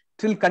introduced.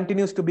 Still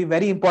continues to be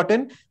very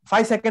important.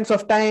 5 seconds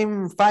of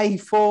time.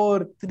 5,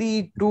 4,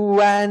 3,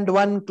 2, and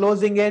 1.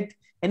 Closing it.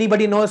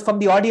 Anybody knows from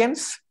the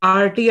audience?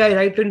 RTI,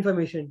 right to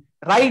information.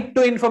 Right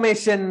to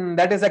information.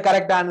 That is the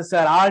correct answer.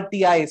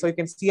 RTI. So you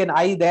can see an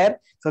I there.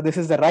 So this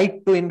is the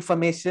right to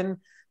information.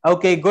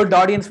 Okay, good.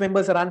 Audience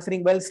members are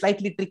answering well.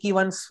 Slightly tricky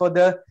ones for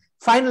the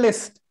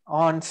finalist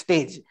on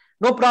stage.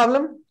 No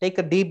problem. Take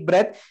a deep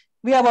breath.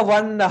 We have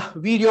one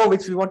video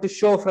which we want to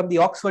show from the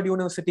Oxford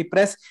University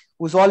Press,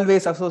 who's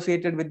always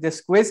associated with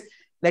this quiz.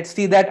 Let's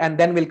see that and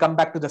then we'll come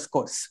back to the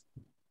scores.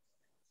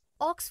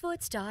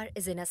 Oxford Star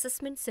is an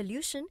assessment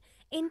solution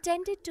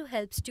intended to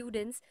help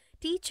students,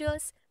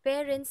 teachers,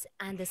 parents,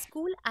 and the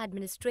school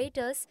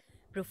administrators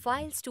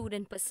profile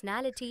student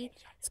personality,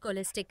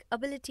 scholastic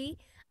ability,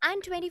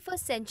 and 21st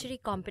century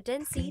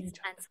competencies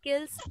and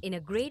skills in a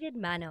graded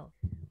manner.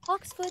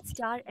 Oxford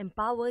Star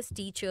empowers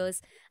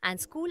teachers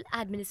and school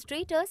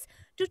administrators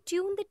to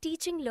tune the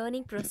teaching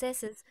learning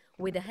processes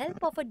with the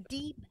help of a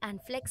deep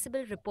and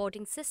flexible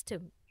reporting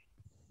system.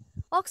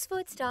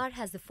 Oxford Star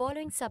has the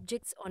following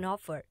subjects on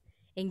offer: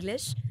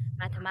 English,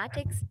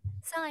 mathematics,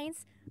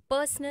 science,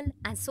 personal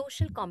and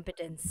social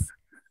competence.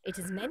 It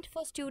is meant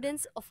for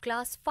students of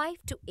class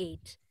 5 to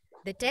 8.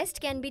 The test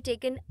can be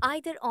taken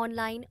either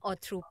online or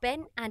through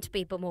pen and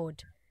paper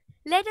mode.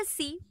 Let us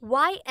see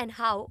why and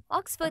how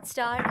Oxford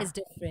Star is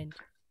different.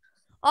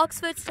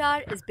 Oxford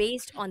Star is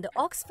based on the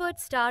Oxford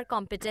Star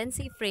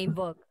Competency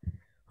Framework.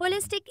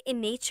 holistic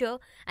in nature,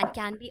 and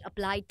can be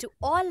applied to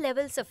all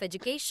levels of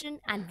education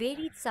and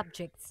varied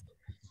subjects.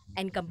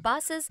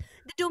 Encompasses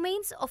the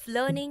domains of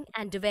learning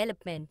and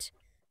development.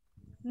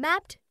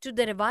 Mapped to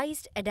the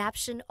revised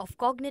adaptation of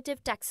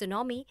cognitive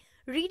taxonomy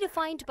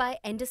redefined by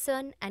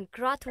Anderson and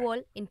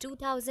Krathwohl in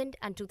 2000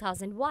 and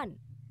 2001.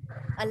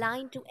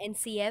 Aligned to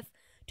NCF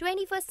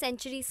 21st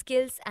Century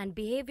Skills and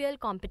Behavioral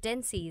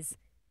Competencies.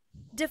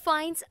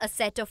 Defines a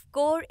set of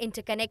core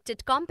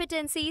interconnected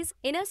competencies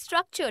in a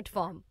structured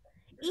form.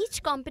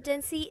 Each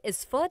competency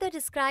is further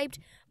described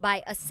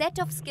by a set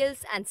of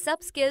skills and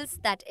sub-skills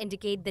that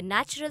indicate the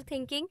natural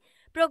thinking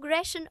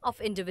progression of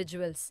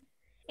individuals.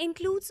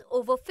 Includes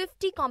over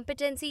 50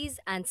 competencies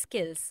and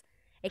skills,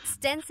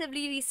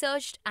 extensively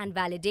researched and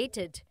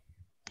validated.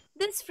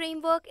 This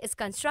framework is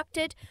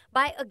constructed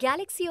by a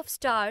galaxy of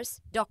stars,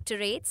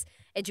 doctorates,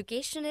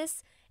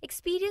 educationists,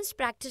 experienced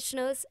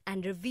practitioners,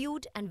 and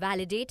reviewed and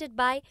validated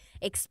by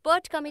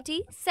expert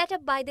committee set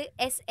up by the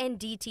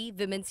SNDT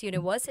Women's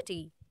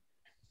University.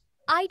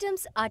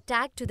 Items are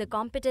tagged to the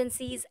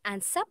competencies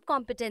and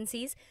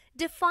sub-competencies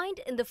defined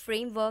in the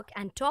framework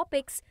and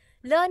topics,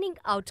 learning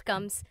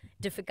outcomes,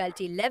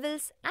 difficulty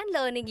levels, and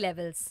learning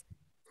levels.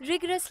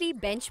 Rigorously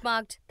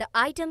benchmarked, the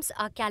items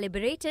are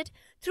calibrated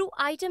through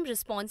item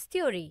response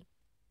theory.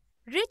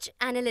 Rich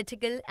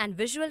analytical and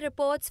visual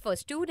reports for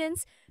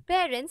students,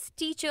 parents,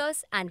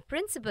 teachers, and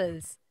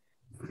principals.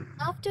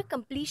 After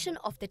completion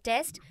of the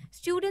test,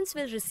 students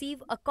will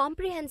receive a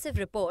comprehensive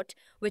report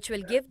which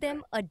will give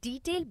them a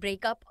detailed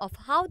breakup of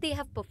how they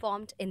have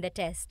performed in the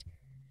test.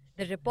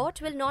 The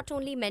report will not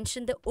only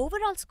mention the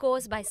overall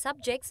scores by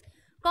subjects,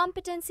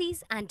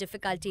 competencies, and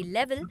difficulty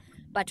level,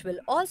 but will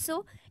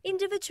also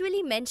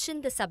individually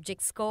mention the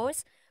subject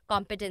scores,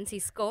 competency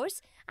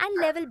scores, and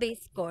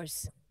level-based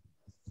scores.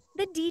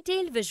 The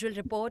detailed visual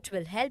report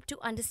will help to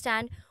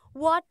understand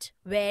what,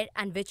 where,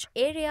 and which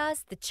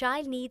areas the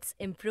child needs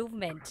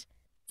improvement.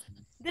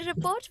 The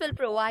report will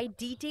provide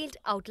detailed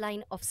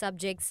outline of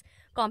subjects,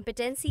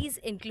 competencies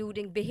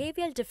including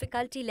behavioral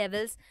difficulty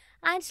levels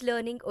and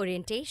learning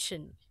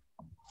orientation.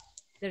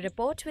 The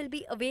report will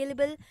be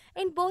available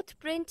in both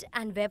print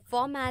and web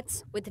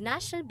formats with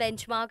national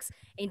benchmarks,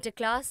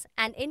 interclass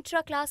and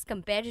intra-class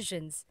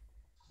comparisons.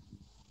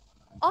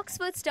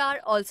 Oxford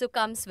Star also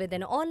comes with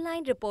an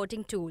online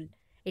reporting tool.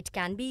 It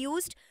can be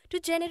used to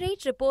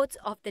generate reports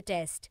of the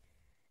test.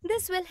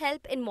 This will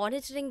help in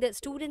monitoring the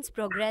students'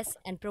 progress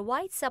and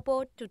provide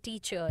support to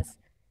teachers.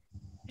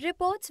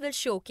 Reports will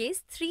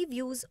showcase 3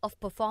 views of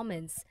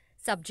performance: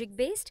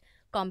 subject-based,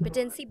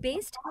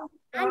 competency-based,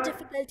 and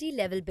difficulty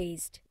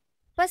level-based.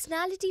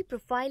 Personality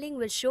profiling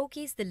will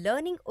showcase the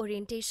learning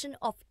orientation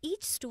of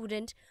each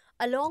student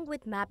along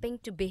with mapping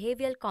to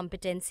behavioral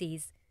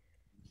competencies.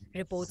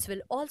 Reports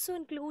will also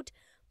include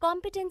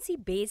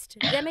competency-based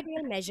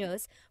remedial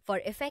measures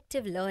for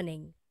effective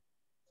learning.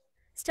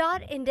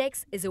 STAR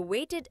Index is a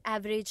weighted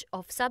average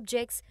of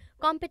subjects,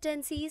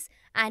 competencies,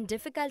 and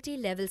difficulty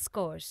level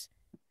scores.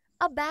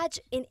 A badge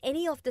in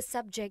any of the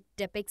subject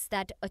depicts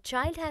that a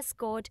child has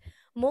scored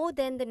more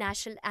than the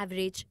national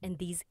average in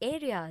these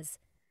areas.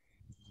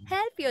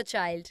 Help your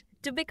child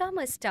to become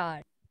a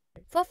star.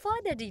 For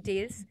further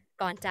details,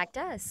 contact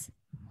us.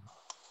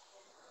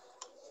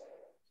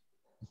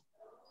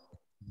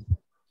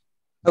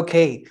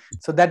 Okay,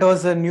 so that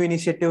was a new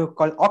initiative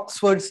called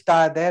Oxford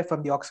Star there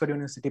from the Oxford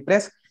University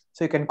Press.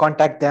 So you can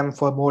contact them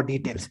for more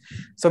details.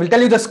 So we'll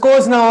tell you the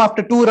scores now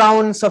after 2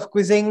 rounds of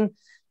quizzing.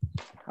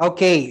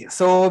 Okay,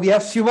 so we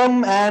have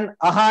Shivam and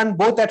Ahan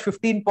both at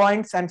 15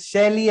 points and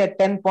Seuli at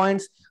 10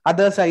 points.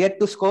 Others are yet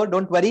to score.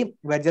 Don't worry,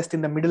 we're just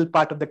in the middle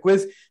part of the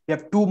quiz. We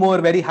have 2 more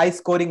very high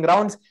scoring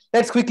rounds.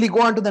 Let's quickly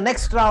go on to the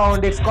next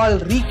round. It's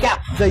called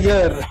Recap the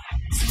Year.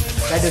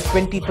 That is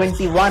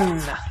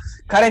 2021.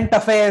 Current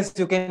affairs,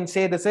 you can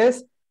say this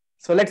is.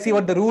 So let's see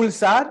what the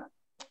rules are.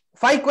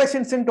 5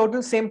 questions in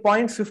total, same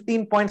points,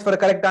 15 points for a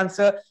correct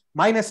answer,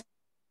 minus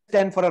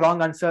 10 for a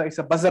wrong answer. It's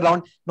a buzzer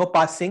round, no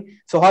passing.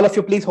 So all of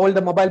you please hold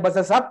the mobile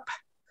buzzers up.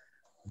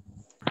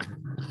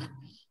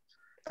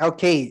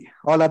 Okay,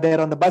 all are there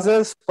on the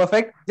buzzers.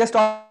 Perfect. Just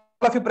all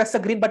of you press the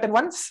green button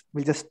once.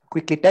 We'll just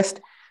quickly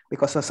test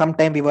because for some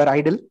time we were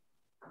idle.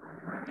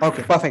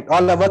 Okay, perfect.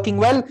 All are working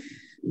well.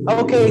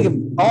 Okay,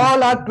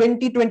 all are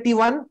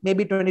 2021,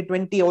 maybe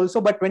 2020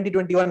 also, but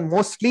 2021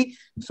 mostly.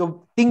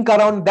 So think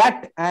around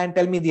that and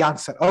tell me the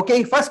answer.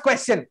 Okay, first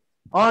question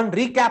on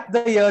Recap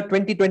the Year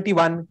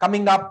 2021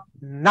 coming up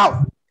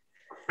now.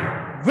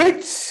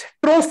 Which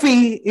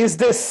trophy is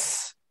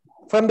this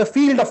from the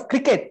field of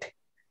cricket?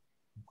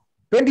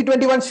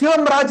 2021,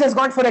 Shivam Raj has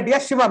gone for it.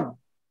 Yes, Shivam.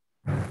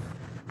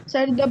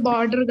 Sir, the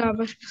Border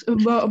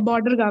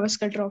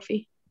Gavaskar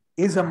Trophy.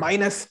 Is a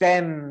minus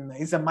 10.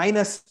 Is a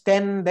minus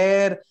 10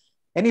 there.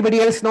 Anybody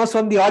else knows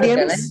from the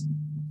audience?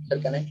 Sir,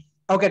 can I?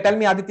 Okay, tell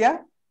me, Aditya.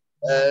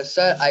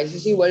 Sir,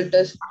 ICC World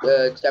Test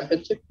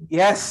Championship.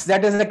 Yes,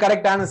 that is the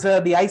correct answer.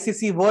 The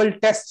ICC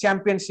World Test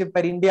Championship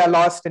where India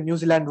lost and New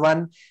Zealand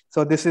won.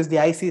 So this is the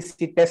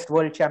ICC Test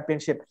World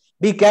Championship.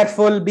 Be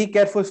careful,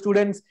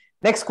 students.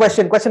 Next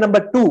question, question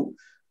number 2.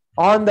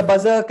 On the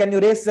buzzer, can you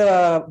raise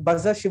the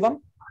buzzer, Shivam?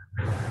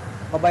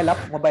 Mobile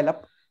up, mobile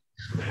up.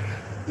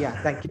 Yeah,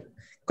 thank you.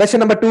 Question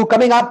number 2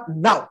 coming up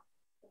now.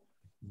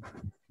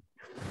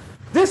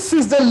 This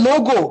is the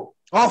logo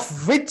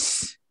of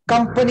which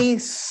company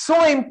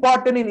so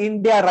important in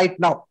India right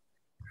now?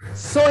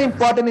 So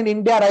important in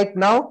India right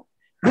now.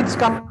 Which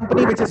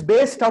company which is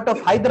based out of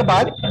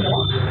Hyderabad,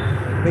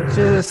 which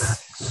is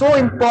so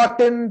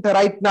important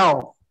right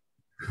now?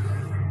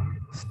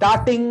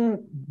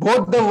 Starting,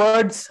 both the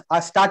words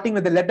are starting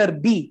with the letter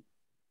B.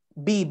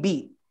 B,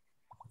 B.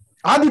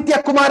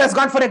 Aditya Kumar has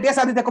gone for it. Yes,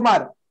 Aditya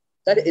Kumar.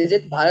 Sir, is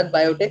it Bharat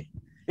Biotech?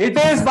 It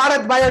is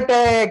Bharat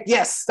Biotech.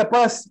 Yes,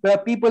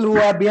 the people who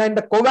are behind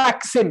the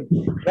Covaxin.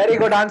 Very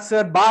good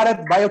answer.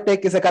 Bharat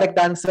Biotech is the correct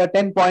answer.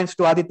 10 points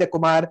to Aditya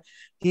Kumar.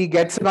 He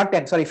gets, not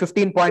 10, sorry,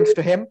 15 points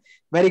to him.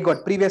 Very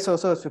good. Previous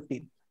also was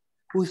 15.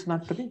 Who's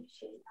not today?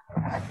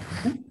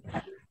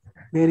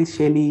 Where is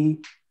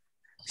Shelly?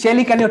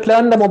 Shelly, can you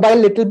turn the mobile a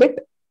little bit?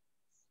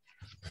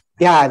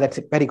 Yeah, that's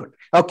it. Very good.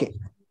 Okay.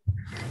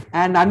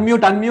 And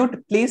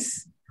unmute,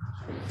 please.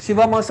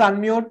 Shivam also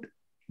unmute.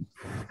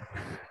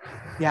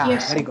 Yeah,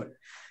 yes, very good.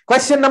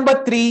 Question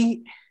number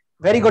 3.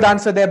 Very good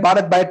answer there,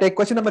 Bharat Biotech.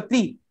 Question number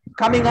 3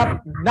 coming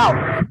up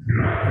now.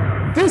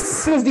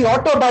 This is the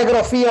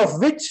autobiography of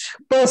which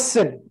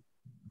person?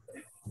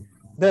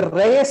 The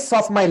race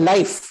of my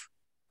life.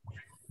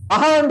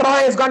 Ahan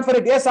Roy has gone for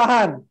it. Yes,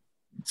 Ahan.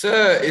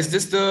 Sir, is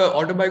this the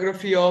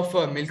autobiography of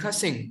Milkha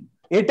Singh?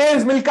 It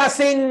is Milkha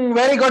Singh.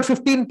 Very good,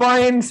 15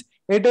 points.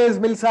 It is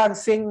Milkha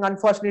Singh,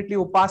 unfortunately,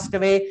 who passed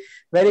away.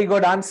 Very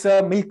good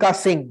answer, Milkha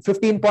Singh.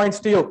 15 points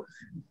to you.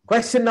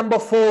 Question number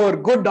 4.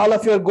 Good, all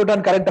of you are good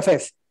on current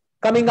affairs.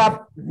 Coming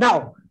up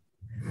now.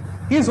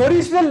 His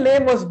original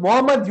name was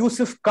Muhammad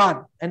Yusuf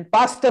Khan and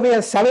passed away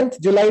on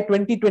 7th July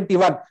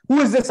 2021.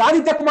 Who is this?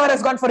 Aditya Kumar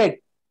has gone for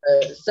it.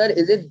 Sir,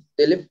 is it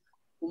Dilip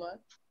Kumar?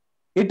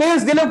 It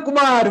is Dilip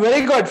Kumar.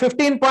 Very good.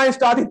 15 points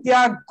to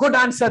Aditya. Good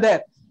answer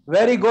there.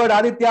 Very good.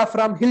 Aditya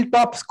from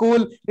Hilltop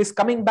School is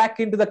coming back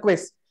into the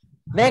quiz.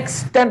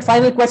 Next and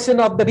final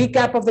question of the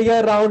recap of the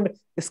year round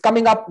is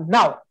coming up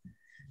now.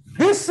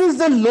 This is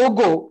the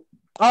logo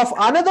of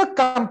another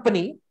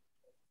company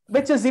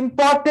which is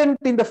important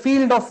in the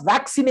field of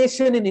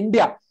vaccination in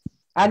India.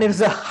 And it is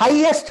the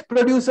highest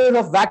producer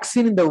of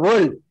vaccine in the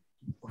world.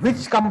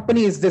 Which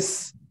company is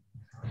this?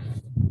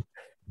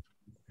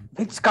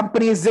 Which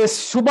company is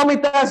this?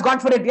 Shubhamita has gone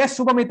for it. Yes,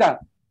 Shubhamita.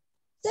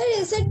 Sir,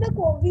 is it the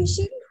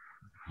Covishield?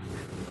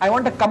 I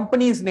want a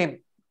company's name.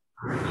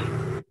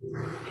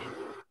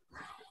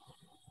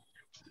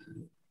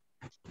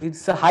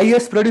 It's the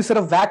highest producer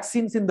of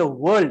vaccines in the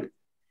world.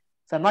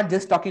 So I'm not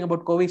just talking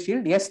about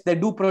Covishield. Yes, they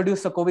do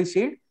produce a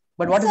Covishield.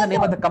 But what is the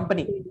name of the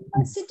company?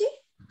 University?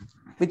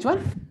 Which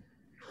one?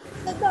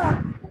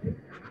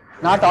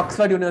 Not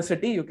Oxford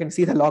University. You can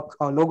see the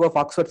logo of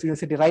Oxford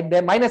University right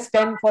there.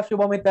 -10 for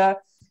Shubhamita.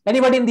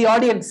 Anybody in the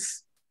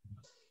audience?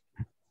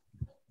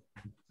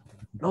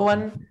 No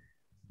one?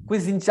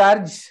 Quiz in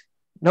charge?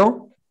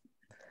 No?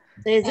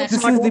 These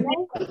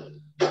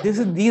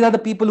are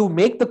the people who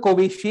make the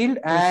Covishield.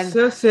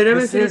 And Serum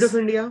Institute of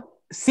India.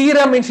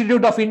 Serum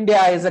Institute of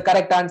India is the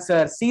correct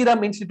answer.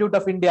 Serum Institute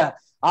of India.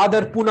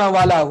 Adar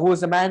Poonawala, who is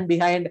the man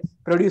behind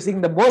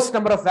producing the most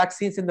number of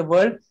vaccines in the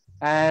world.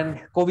 And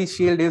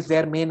Covishield is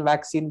their main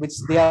vaccine, which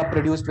they are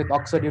produced with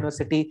Oxford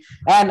University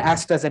and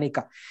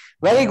AstraZeneca.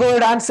 Very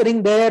good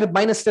answering there.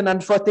 -10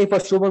 unfortunately for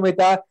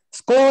Shubhamita.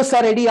 Scores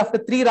are ready after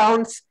 3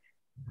 rounds.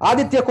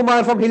 Aditya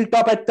Kumar from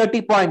Hilltop at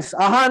 30 points.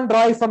 Ahan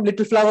Roy from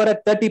Little Flower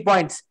at 30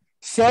 points.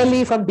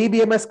 Shirley from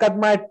DBMS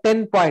Kadma at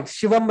 10 points.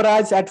 Shivam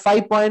Raj at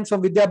 5 points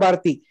from Vidya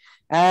Bharati.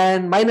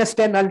 And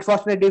 -10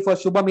 unfortunately for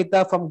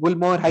Shubhamita from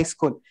Gulmore High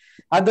School.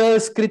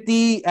 Others,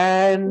 Kriti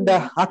and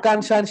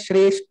Akansha and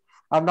Shresh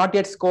have not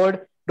yet scored.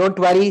 Don't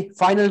worry.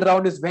 Final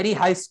round is very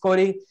high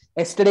scoring.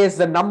 Yesterday's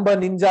the number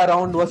ninja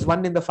round was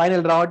won in the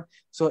final round.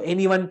 So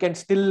anyone can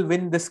still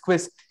win this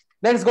quiz.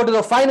 Let's go to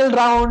the final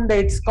round.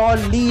 It's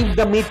called Leave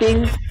the Meeting.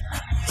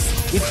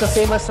 It's a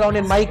famous round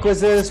in my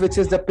quizzes, which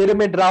is the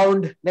pyramid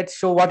round. Let's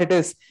show what it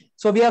is.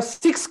 So we have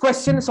 6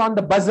 questions on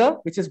the buzzer,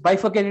 which is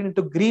bifurcated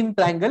into green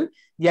triangle,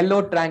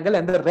 yellow triangle,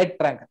 and the red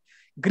triangle.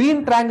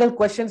 Green triangle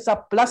questions are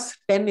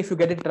 +10 if you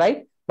get it right,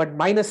 but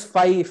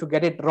 -5 if you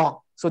get it wrong.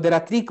 So there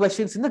are 3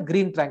 questions in the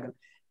green triangle.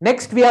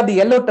 Next, we have the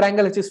yellow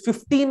triangle, which is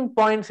 15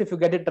 points if you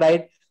get it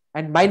right,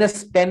 and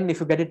 -10 if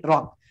you get it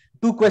wrong.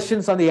 2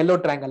 questions on the yellow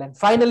triangle. And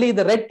finally,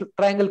 the red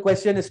triangle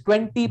question is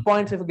 20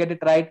 points if you get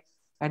it right,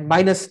 and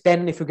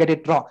 -10 if you get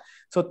it wrong.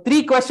 So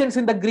 3 questions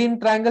in the green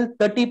triangle,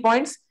 30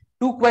 points.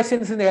 2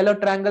 questions in the yellow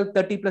triangle,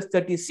 30 plus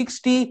 30,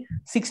 60,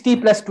 60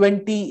 plus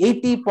 20,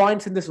 80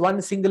 points in this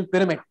one single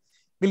pyramid.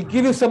 We'll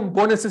give you some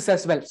bonuses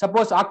as well.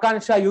 Suppose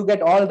Akansha, you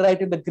get all right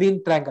in the green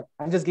triangle.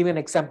 I'm just giving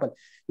an example.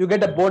 You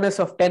get a bonus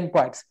of 10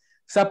 points.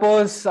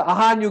 Suppose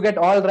Ahan, you get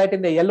all right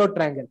in the yellow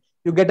triangle.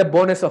 You get a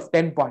bonus of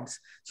 10 points.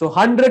 So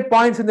 100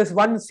 points in this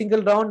one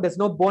single round. There's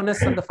no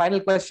bonus on the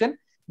final question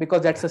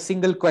because that's a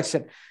single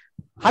question.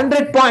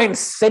 100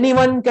 points.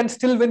 Anyone can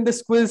still win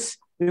this quiz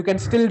You can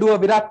still do a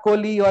Virat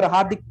Kohli or a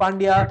Hardik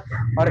Pandya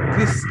or a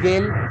Chris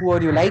Gale,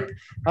 whoever you like.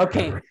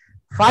 Okay.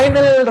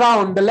 Final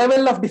round. The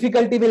level of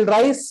difficulty will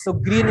rise. So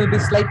green will be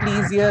slightly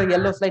easier,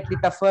 yellow slightly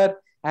tougher,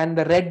 and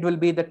the red will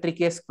be the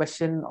trickiest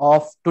question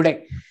of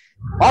today.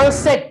 All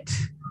set.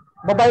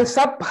 Mobiles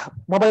up.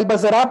 Mobile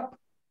buzzer up.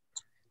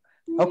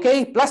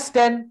 Okay.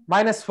 +10,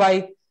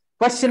 -5.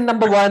 Question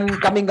number 1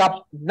 coming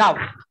up now.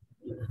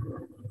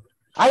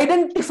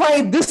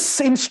 Identify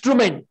this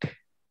instrument.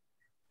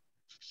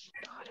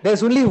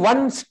 There's only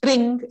one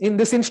string in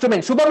this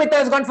instrument. Shubhamita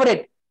has gone for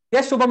it.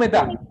 Yes,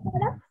 Shubhamita.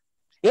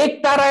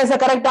 Ektara is the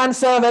correct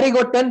answer. Very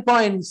good. 10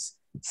 points.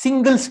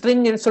 Single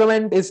string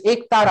instrument is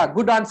Ektara.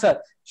 Good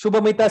answer.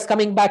 Shubhamita is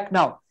coming back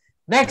now.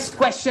 Next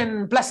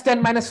question.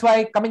 +10,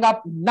 -5 coming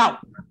up now.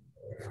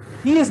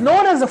 He is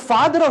known as the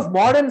father of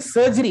modern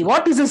surgery.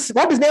 What is his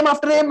name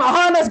after him?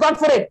 Ahan has gone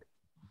for it.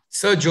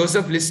 Sir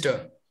Joseph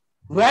Lister.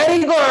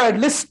 Very good.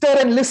 Lister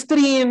and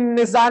Listerine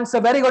is the answer.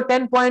 Very good.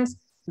 10 points.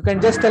 You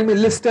can just tell me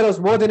Lister was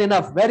more than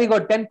enough. Very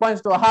good. 10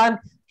 points to Ahan.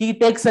 He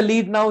takes a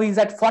lead now. He's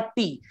at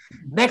 40.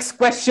 Next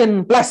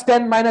question.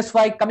 +10,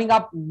 -5 coming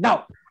up now.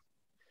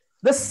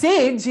 The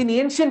sage in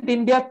ancient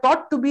India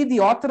thought to be the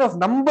author of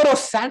number of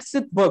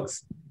Sanskrit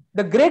works.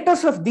 The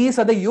greatest of these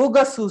are the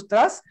Yoga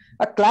Sutras,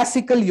 a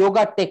classical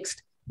yoga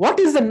text. What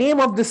is the name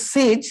of this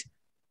sage,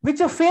 which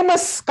a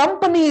famous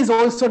company is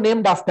also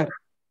named after?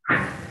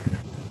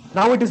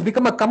 Now it has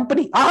become a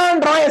company. Ahan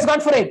Roy has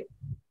gone for it.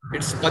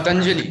 It's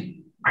Patanjali.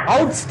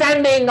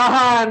 Outstanding,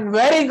 Ahan.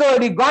 Very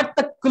good. He got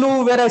the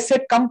clue where I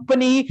said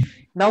company.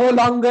 No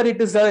longer it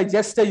is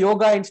just a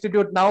yoga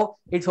institute now.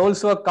 It's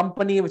also a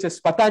company which is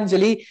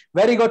Patanjali.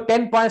 Very good.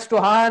 10 points to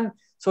Ahan.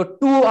 So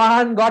 2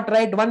 Ahan got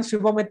right, 1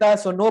 Shubhamita.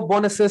 So no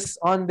bonuses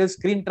on this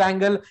green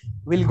triangle.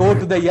 We'll go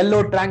to the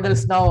yellow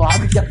triangles now.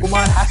 Aditya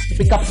Kumar has to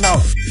pick up now.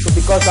 So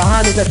because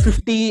Ahan is at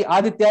 50,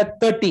 Aditya at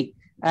 30.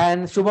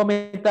 And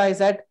Shubhamita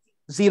is at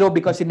 0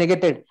 because he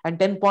negated. And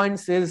 10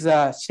 points is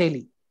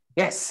Seuli.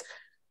 Yes.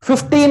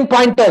 15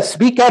 pointers.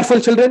 Be careful,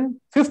 children.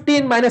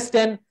 15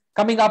 -10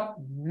 coming up.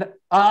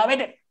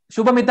 Wait.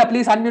 Shubhamita,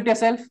 please unmute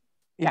yourself.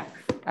 Yeah.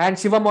 And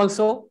Shivam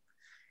also.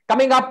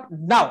 Coming up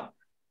now.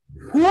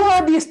 Who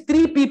are these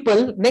 3 people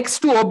next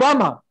to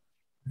Obama?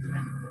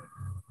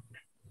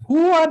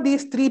 Who are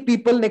these 3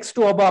 people next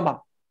to Obama?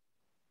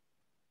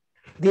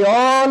 They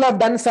all have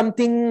done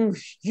something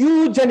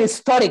huge and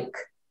historic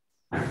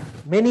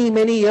many,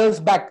 many years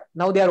back.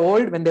 Now they are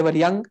old. When they were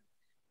young,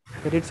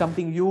 they did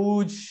something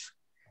huge.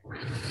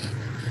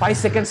 5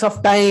 seconds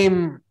of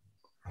time.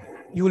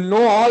 You will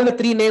know all the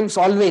 3 names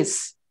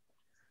always.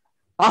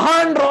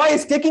 Ahan Roy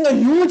is taking a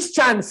huge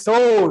chance.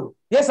 So,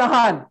 yes,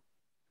 Ahan.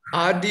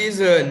 Are these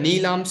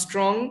Neil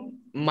Armstrong,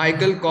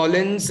 Michael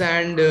Collins,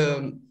 and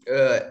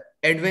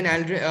Edwin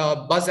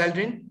Aldrin, Buzz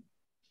Aldrin?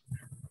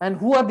 And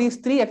who are these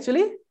 3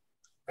 actually?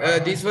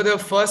 These were the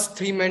first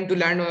 3 men to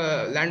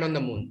land on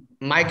the moon.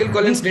 Michael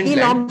Collins didn't Neil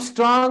land.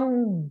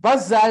 Armstrong,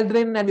 Buzz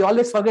Aldrin, and we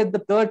always forget the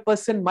 3rd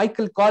person,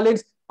 Michael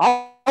Collins.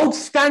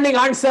 Outstanding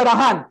answer,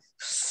 Ahan.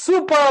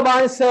 Superb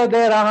answer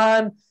there,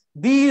 Ahan.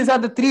 These are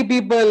the 3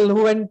 people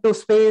who went to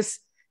space.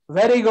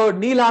 Very good.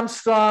 Neil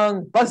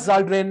Armstrong, Buzz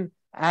Aldrin,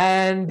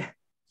 and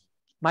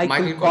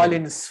Michael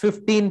Collins.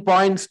 15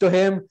 points to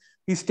him.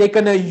 He's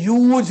taken a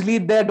huge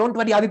lead there. Don't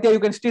worry, Aditya, you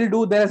can still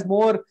do. There's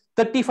more.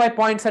 35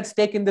 points at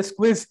stake in this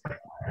quiz.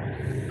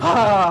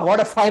 What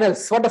a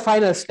finals. What a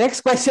finals.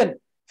 Next question.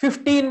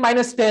 15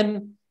 -10.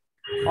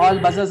 All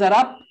buzzers are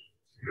up.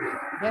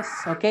 Yes.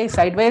 Okay.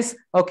 Sideways.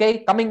 Okay.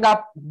 Coming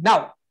up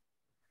now.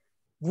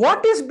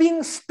 What is being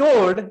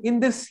stored in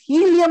this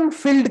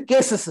helium-filled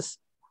cases?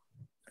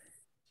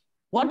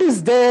 What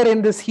is there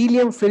in this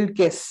helium-filled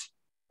case?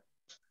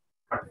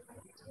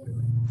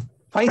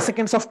 5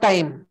 seconds of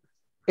time.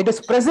 It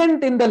is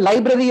present in the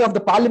library of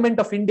the Parliament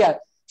of India.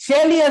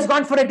 Seuli has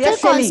gone for it.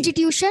 Yes, The Seuli.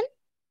 Constitution.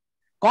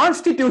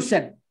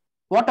 Constitution.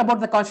 What about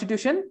the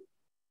Constitution?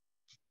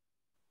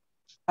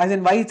 As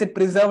in, why is it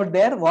preserved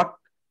there? What?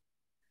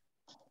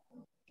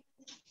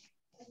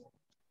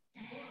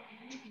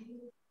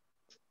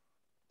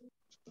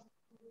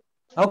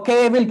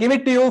 Okay, we'll give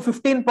it to you.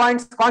 15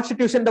 points.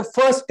 Constitution, the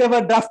first ever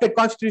drafted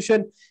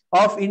Constitution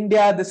of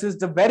India. This is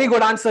the very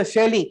good answer,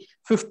 Seuli.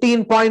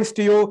 15 points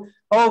to you.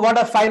 Oh, what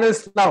a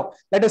finals now.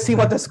 Let us see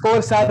what the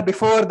scores are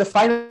before the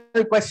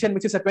final question,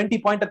 which is a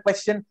 20-pointer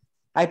question.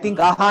 I think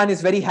Ahan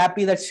is very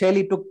happy that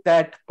Seuli took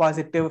that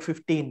positive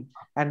 15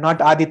 and not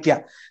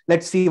Aditya.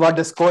 Let's see what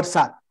the scores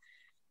are.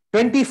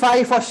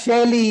 25 for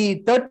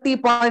Seuli, 30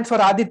 points for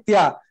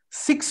Aditya,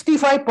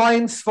 65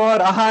 points for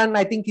Ahan.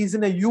 I think he's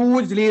in a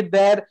huge lead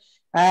there.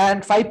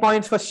 And 5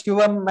 points for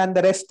Shivam, and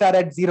the rest are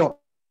at 0.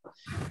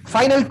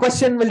 Final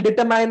question will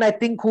determine, I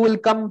think, who will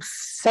come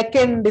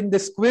second in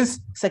this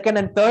quiz, second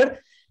and third,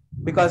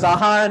 because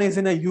Ahan is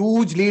in a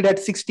huge lead at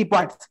 60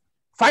 points.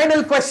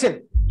 Final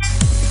question,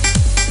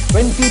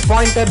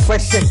 20-pointer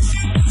question.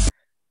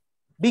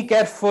 Be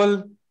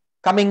careful,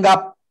 coming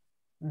up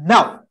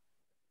now.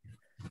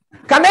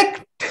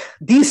 Connect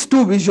these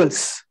 2 visuals.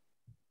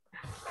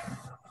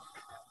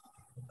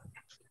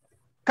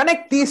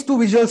 Connect these two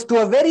visuals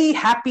to a very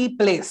happy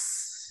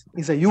place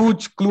is a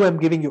huge clue I'm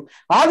giving you.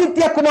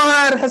 Aditya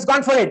Kumar has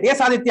gone for it.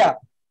 Yes, Aditya.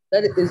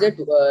 Sir, is it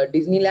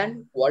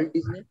Disneyland? Walt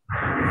Disney?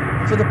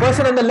 So the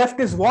person on the left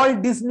is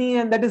Walt Disney,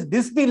 and that is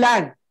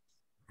Disneyland.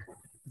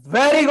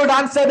 Very good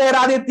answer there,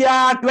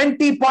 Aditya.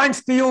 20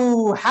 points to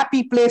you.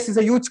 Happy place is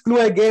a huge clue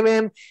I gave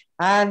him.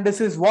 And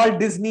this is Walt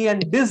Disney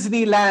and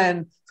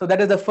Disneyland. So that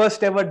is the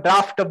first ever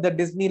draft of the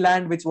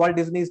Disneyland, which Walt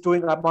Disney is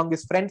doing among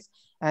his friends.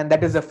 And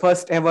that is the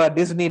first ever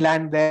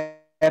Disneyland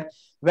there.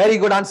 Very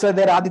good answer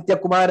there, Aditya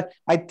Kumar.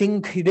 I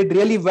think he did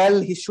really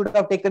well. He should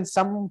have taken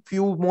some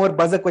few more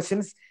buzzer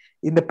questions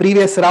in the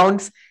previous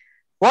rounds.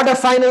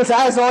 Quarterfinals,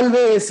 as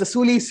always, the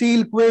Seuli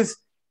Seal quiz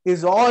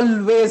is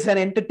always an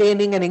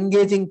entertaining and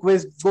engaging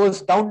quiz.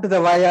 Goes down to the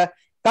wire.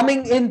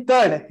 Coming in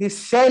third is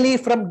Seuli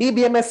from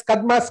DBMS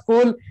Kadma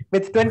School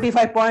with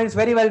 25 points.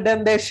 Very well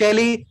done there,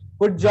 Seuli.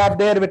 Good job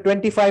there with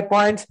 25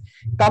 points.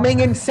 Coming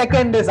in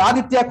second is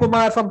Aditya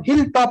Kumar from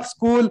Hilltop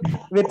School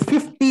with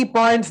 50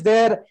 points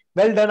there.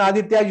 Well done,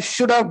 Aditya. You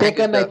should have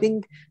taken, I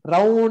think,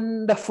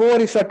 round 4.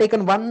 You should have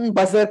taken one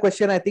buzzer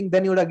question. I think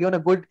then you would have given a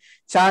good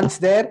chance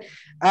there.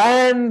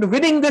 And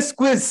winning this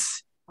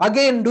quiz,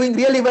 again, doing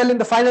really well in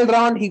the final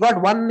round. He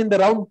got 1 in the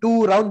round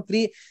 2, round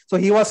 3. So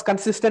he was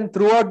consistent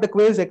throughout the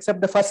quiz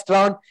except the first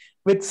round.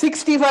 With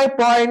 65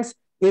 points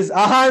is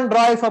Ahan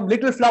Roy from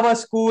Little Flower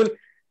School.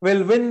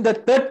 Will win the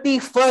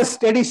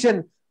 31st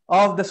edition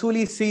of the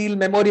Seuli Seal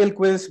Memorial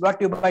Quiz brought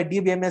to you by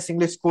DBMS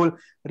English School.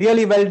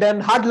 Really well done.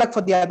 Hard luck for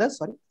the others.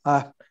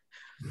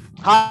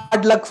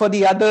 Hard luck for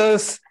the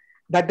others.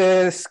 That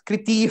is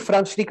Kriti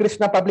from Sri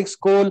Krishna Public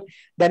School.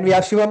 Then we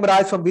have Shivam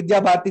Raj from Vidya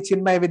Bharati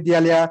Chinmay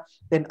Vidyalaya.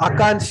 Then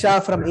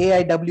Akansha from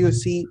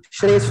AIWC.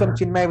 Shresh from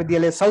Chinmay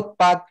Vidyalaya South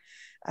Park.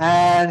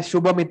 And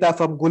Shubhamita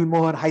from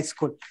Gulmohar High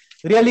School.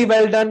 Really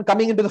well done.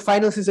 Coming into the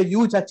finals is a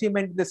huge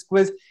achievement in this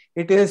quiz.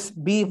 It is,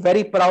 be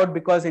very proud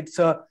because it's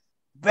a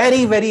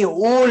very, very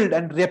old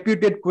and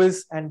reputed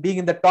quiz, and being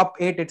in the top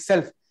 8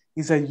 itself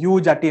is a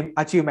huge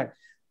achievement.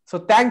 So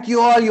thank you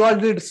all. You all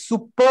did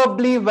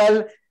superbly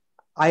well.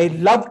 I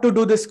love to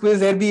do this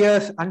quiz every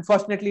year.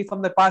 Unfortunately,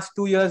 from the past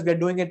 2 years, we're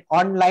doing it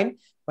online,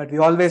 but we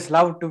always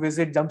love to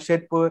visit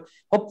Jamshedpur.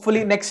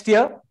 Hopefully next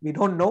year, we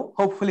don't know.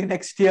 Hopefully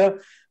next year,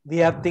 we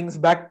have things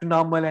back to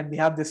normal and we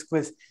have this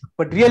quiz.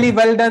 But really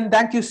well done.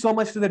 Thank you so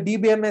much to the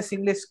DBMS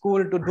English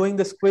School to doing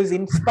this quiz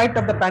in spite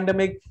of the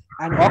pandemic,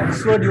 and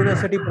Oxford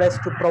University Press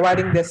to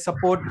providing their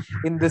support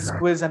in this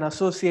quiz and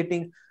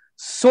associating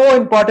so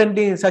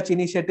importantly in such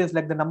initiatives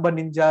like the Number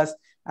Ninjas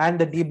and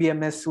the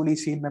DBMS Seuli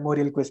Seal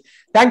Memorial Quiz.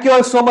 Thank you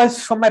all so much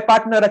from my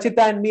partner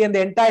Rachita and me and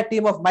the entire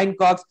team of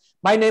Mindcogs.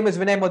 My name is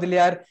Vinay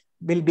Modiliar.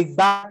 We'll be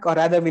back, or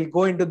rather we'll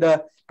go into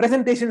the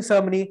presentation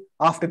ceremony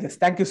after this.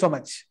 Thank you so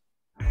much.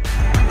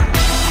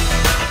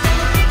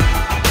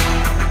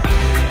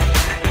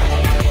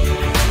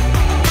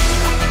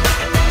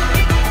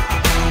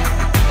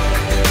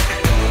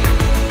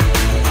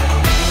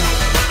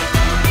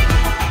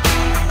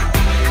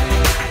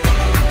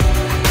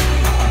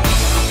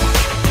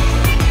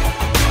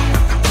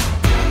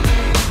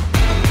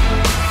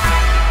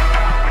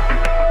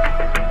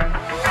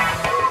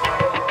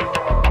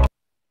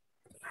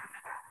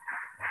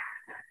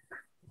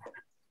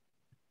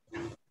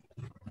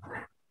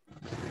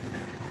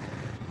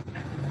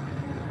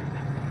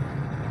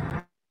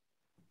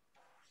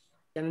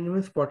 Can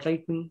anyone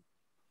spotlight me?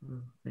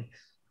 Nice.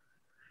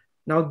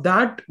 Now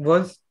that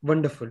was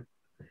wonderful.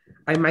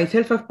 I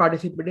myself have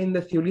participated in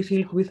the Seuli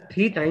Seal quiz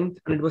 3 times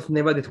and it was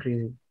never this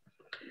crazy.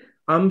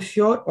 I'm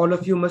sure all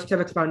of you must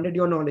have expanded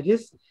your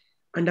knowledges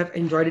and have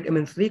enjoyed it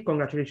immensely.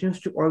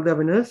 Congratulations to all the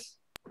winners.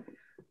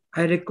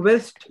 I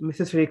request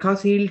Mrs. Rekha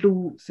Seal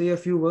to say a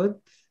few words.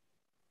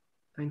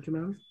 Thank you,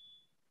 ma'am.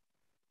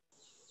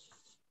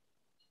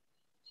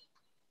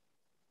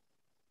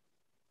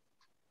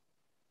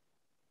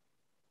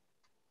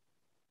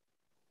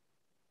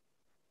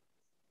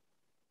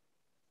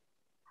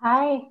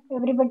 Hi,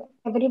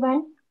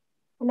 everyone.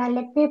 And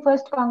let me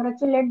first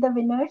congratulate the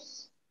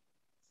winners.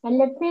 And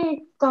let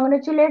me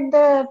congratulate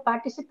the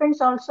participants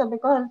also,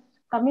 because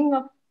coming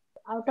up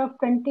out of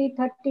 20,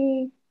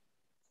 30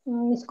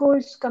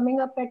 schools coming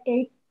up at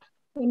 8,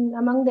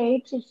 among the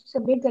 8, it's a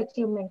big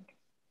achievement.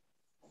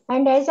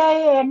 And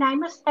I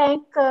must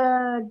thank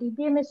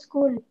DBMS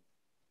school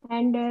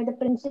and the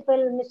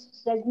principal,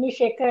 Ms. Rajni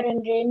Shekhar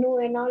and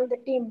Renu and all the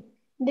team.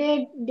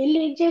 They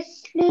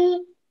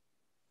diligently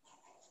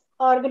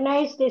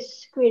organize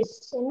this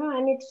quiz,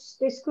 and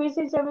this quiz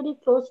is very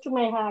close to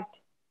my heart.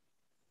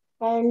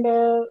 And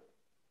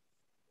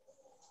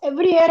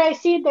every year I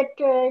see that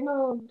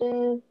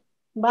the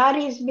bar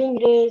is being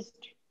raised,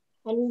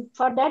 and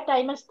for that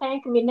I must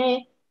thank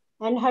Vinay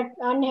and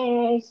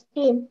his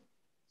team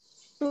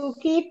to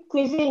keep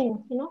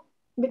quizzing,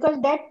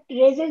 because that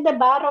raises the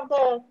bar of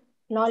the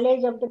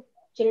knowledge of the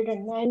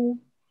children, and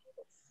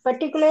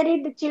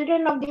particularly the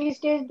children of these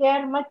days, they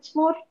are much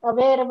more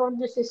aware about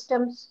the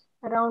systems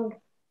around.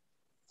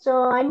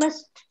 So I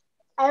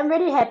am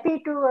very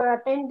happy to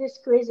attend this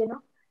quiz,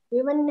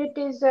 even it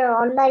is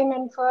online,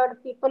 and for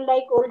people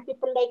like old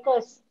people like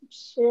us,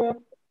 it's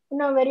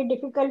very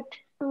difficult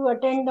to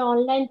attend the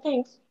online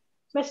things.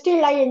 But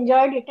still, I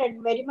enjoyed it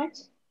very much,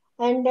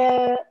 and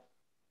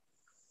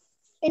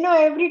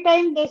every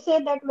time they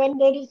say that when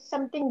there is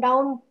something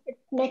down,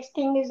 next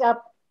thing is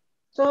up.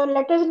 So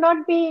let us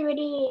not be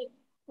very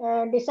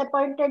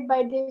disappointed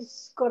by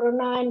this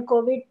corona and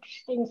COVID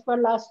things for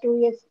last 2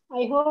 years.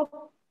 I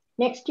hope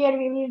next year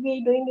we will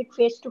be doing it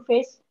face to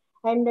face,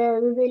 and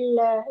we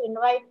will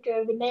invite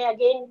Vinay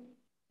again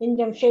in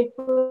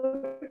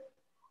Jamshedpur.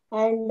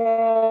 And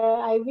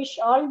I wish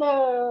all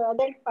the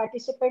other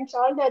participants,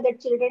 all the other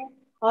children,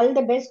 all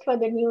the best for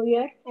the new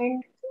year,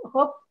 and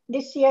hope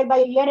this year by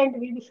year end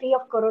will be free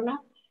of corona,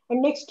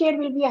 and next year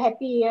will be a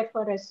happy year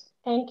for us.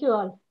 Thank you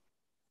all.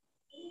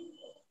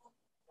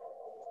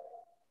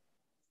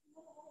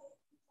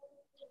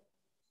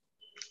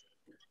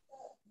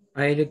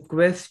 I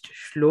request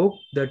Shlok,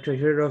 the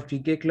treasurer of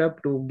GK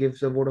Club, to give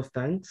the vote of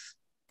thanks.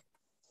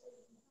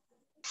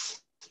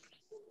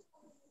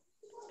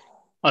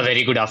 A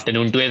very good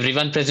afternoon to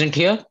everyone present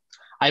here.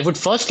 I would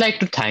first like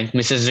to thank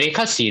Mrs.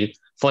 Rekha Seal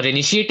for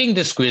initiating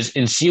this quiz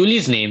in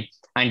Seuli's name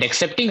and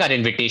accepting our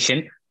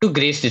invitation to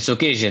grace this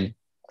occasion.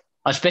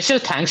 A special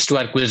thanks to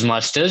our quiz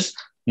masters,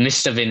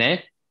 Mr.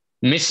 Vinay,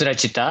 Miss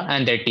Rachita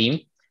and their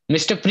team,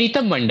 Mr.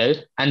 Preetham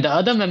Mandal, and the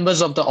other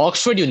members of the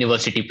Oxford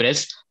University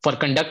Press for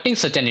conducting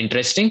such an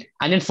interesting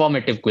and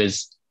informative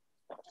quiz.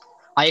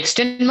 I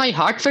extend my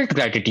heartfelt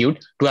gratitude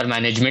to our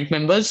management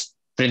members,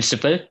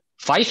 principal,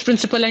 vice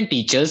principal, and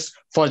teachers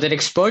for their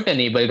expert and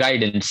able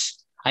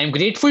guidance. I am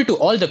grateful to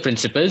all the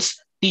principals,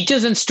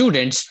 teachers, and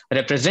students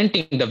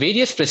representing the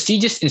various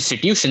prestigious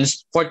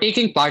institutions for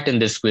taking part in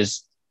this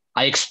quiz.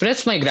 I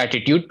express my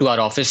gratitude to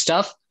our office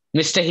staff,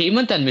 Mr.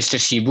 Hemant and Mr.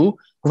 Shibu,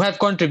 who have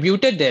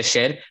contributed their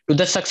share to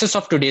the success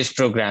of today's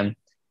program.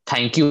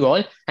 Thank you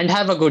all and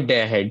have a good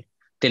day ahead.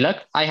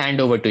 Tilak, I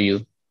hand over to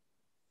you.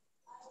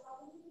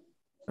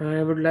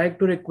 I would like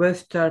to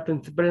request our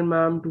principal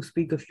ma'am to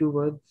speak a few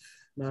words.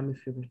 Ma'am,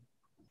 if you will.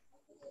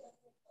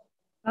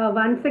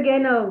 Once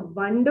again, a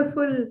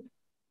wonderful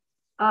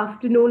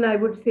afternoon, I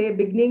would say,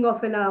 beginning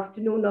of an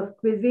afternoon of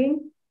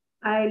quizzing.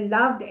 I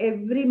loved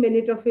every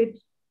minute of it,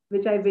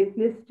 which I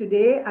witnessed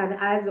today. And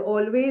as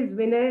always,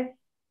 Vinay,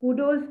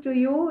 kudos to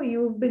you.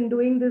 You've been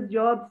doing this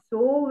job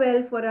so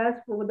well for us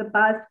for the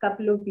past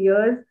couple of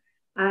years.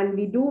 And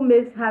we do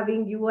miss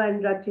having you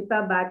and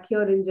Rachita back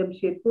here in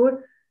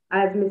Jamshedpur.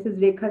 As Mrs.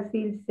 Rekha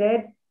Seal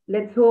said,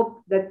 let's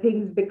hope that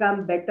things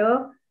become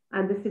better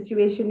and the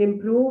situation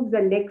improves.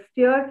 And next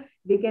year,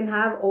 we can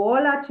have all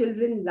our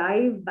children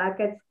live back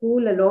at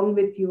school along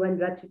with you and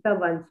Rachita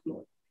once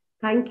more.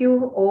 Thank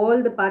you,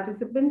 all the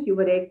participants. You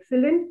were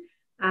excellent.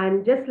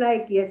 And just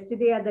like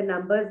yesterday at the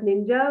Numbers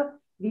Ninja,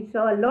 we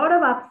saw a lot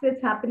of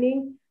upsets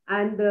happening.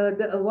 And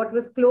what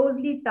was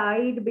closely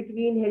tied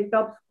between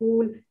Hilltop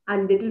School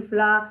and Little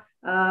Flower,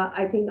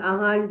 I think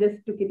Ahan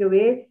just took it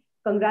away.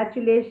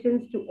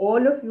 Congratulations to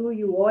all of you.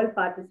 You all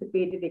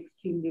participated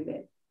extremely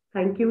well.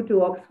 Thank you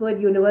to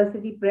Oxford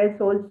University Press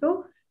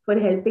also for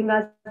helping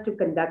us to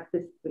conduct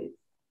this quiz.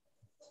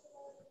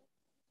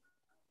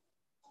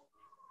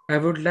 I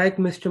would like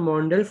Mr.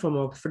 Mondal from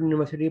Oxford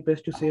University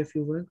Press to say a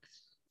few words.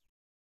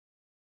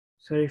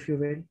 Sir, if you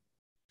will.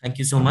 Thank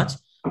you so much.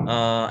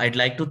 I'd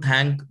like to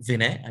thank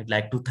Vinay. I'd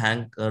like to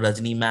thank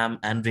Rajni ma'am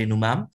and Renu ma'am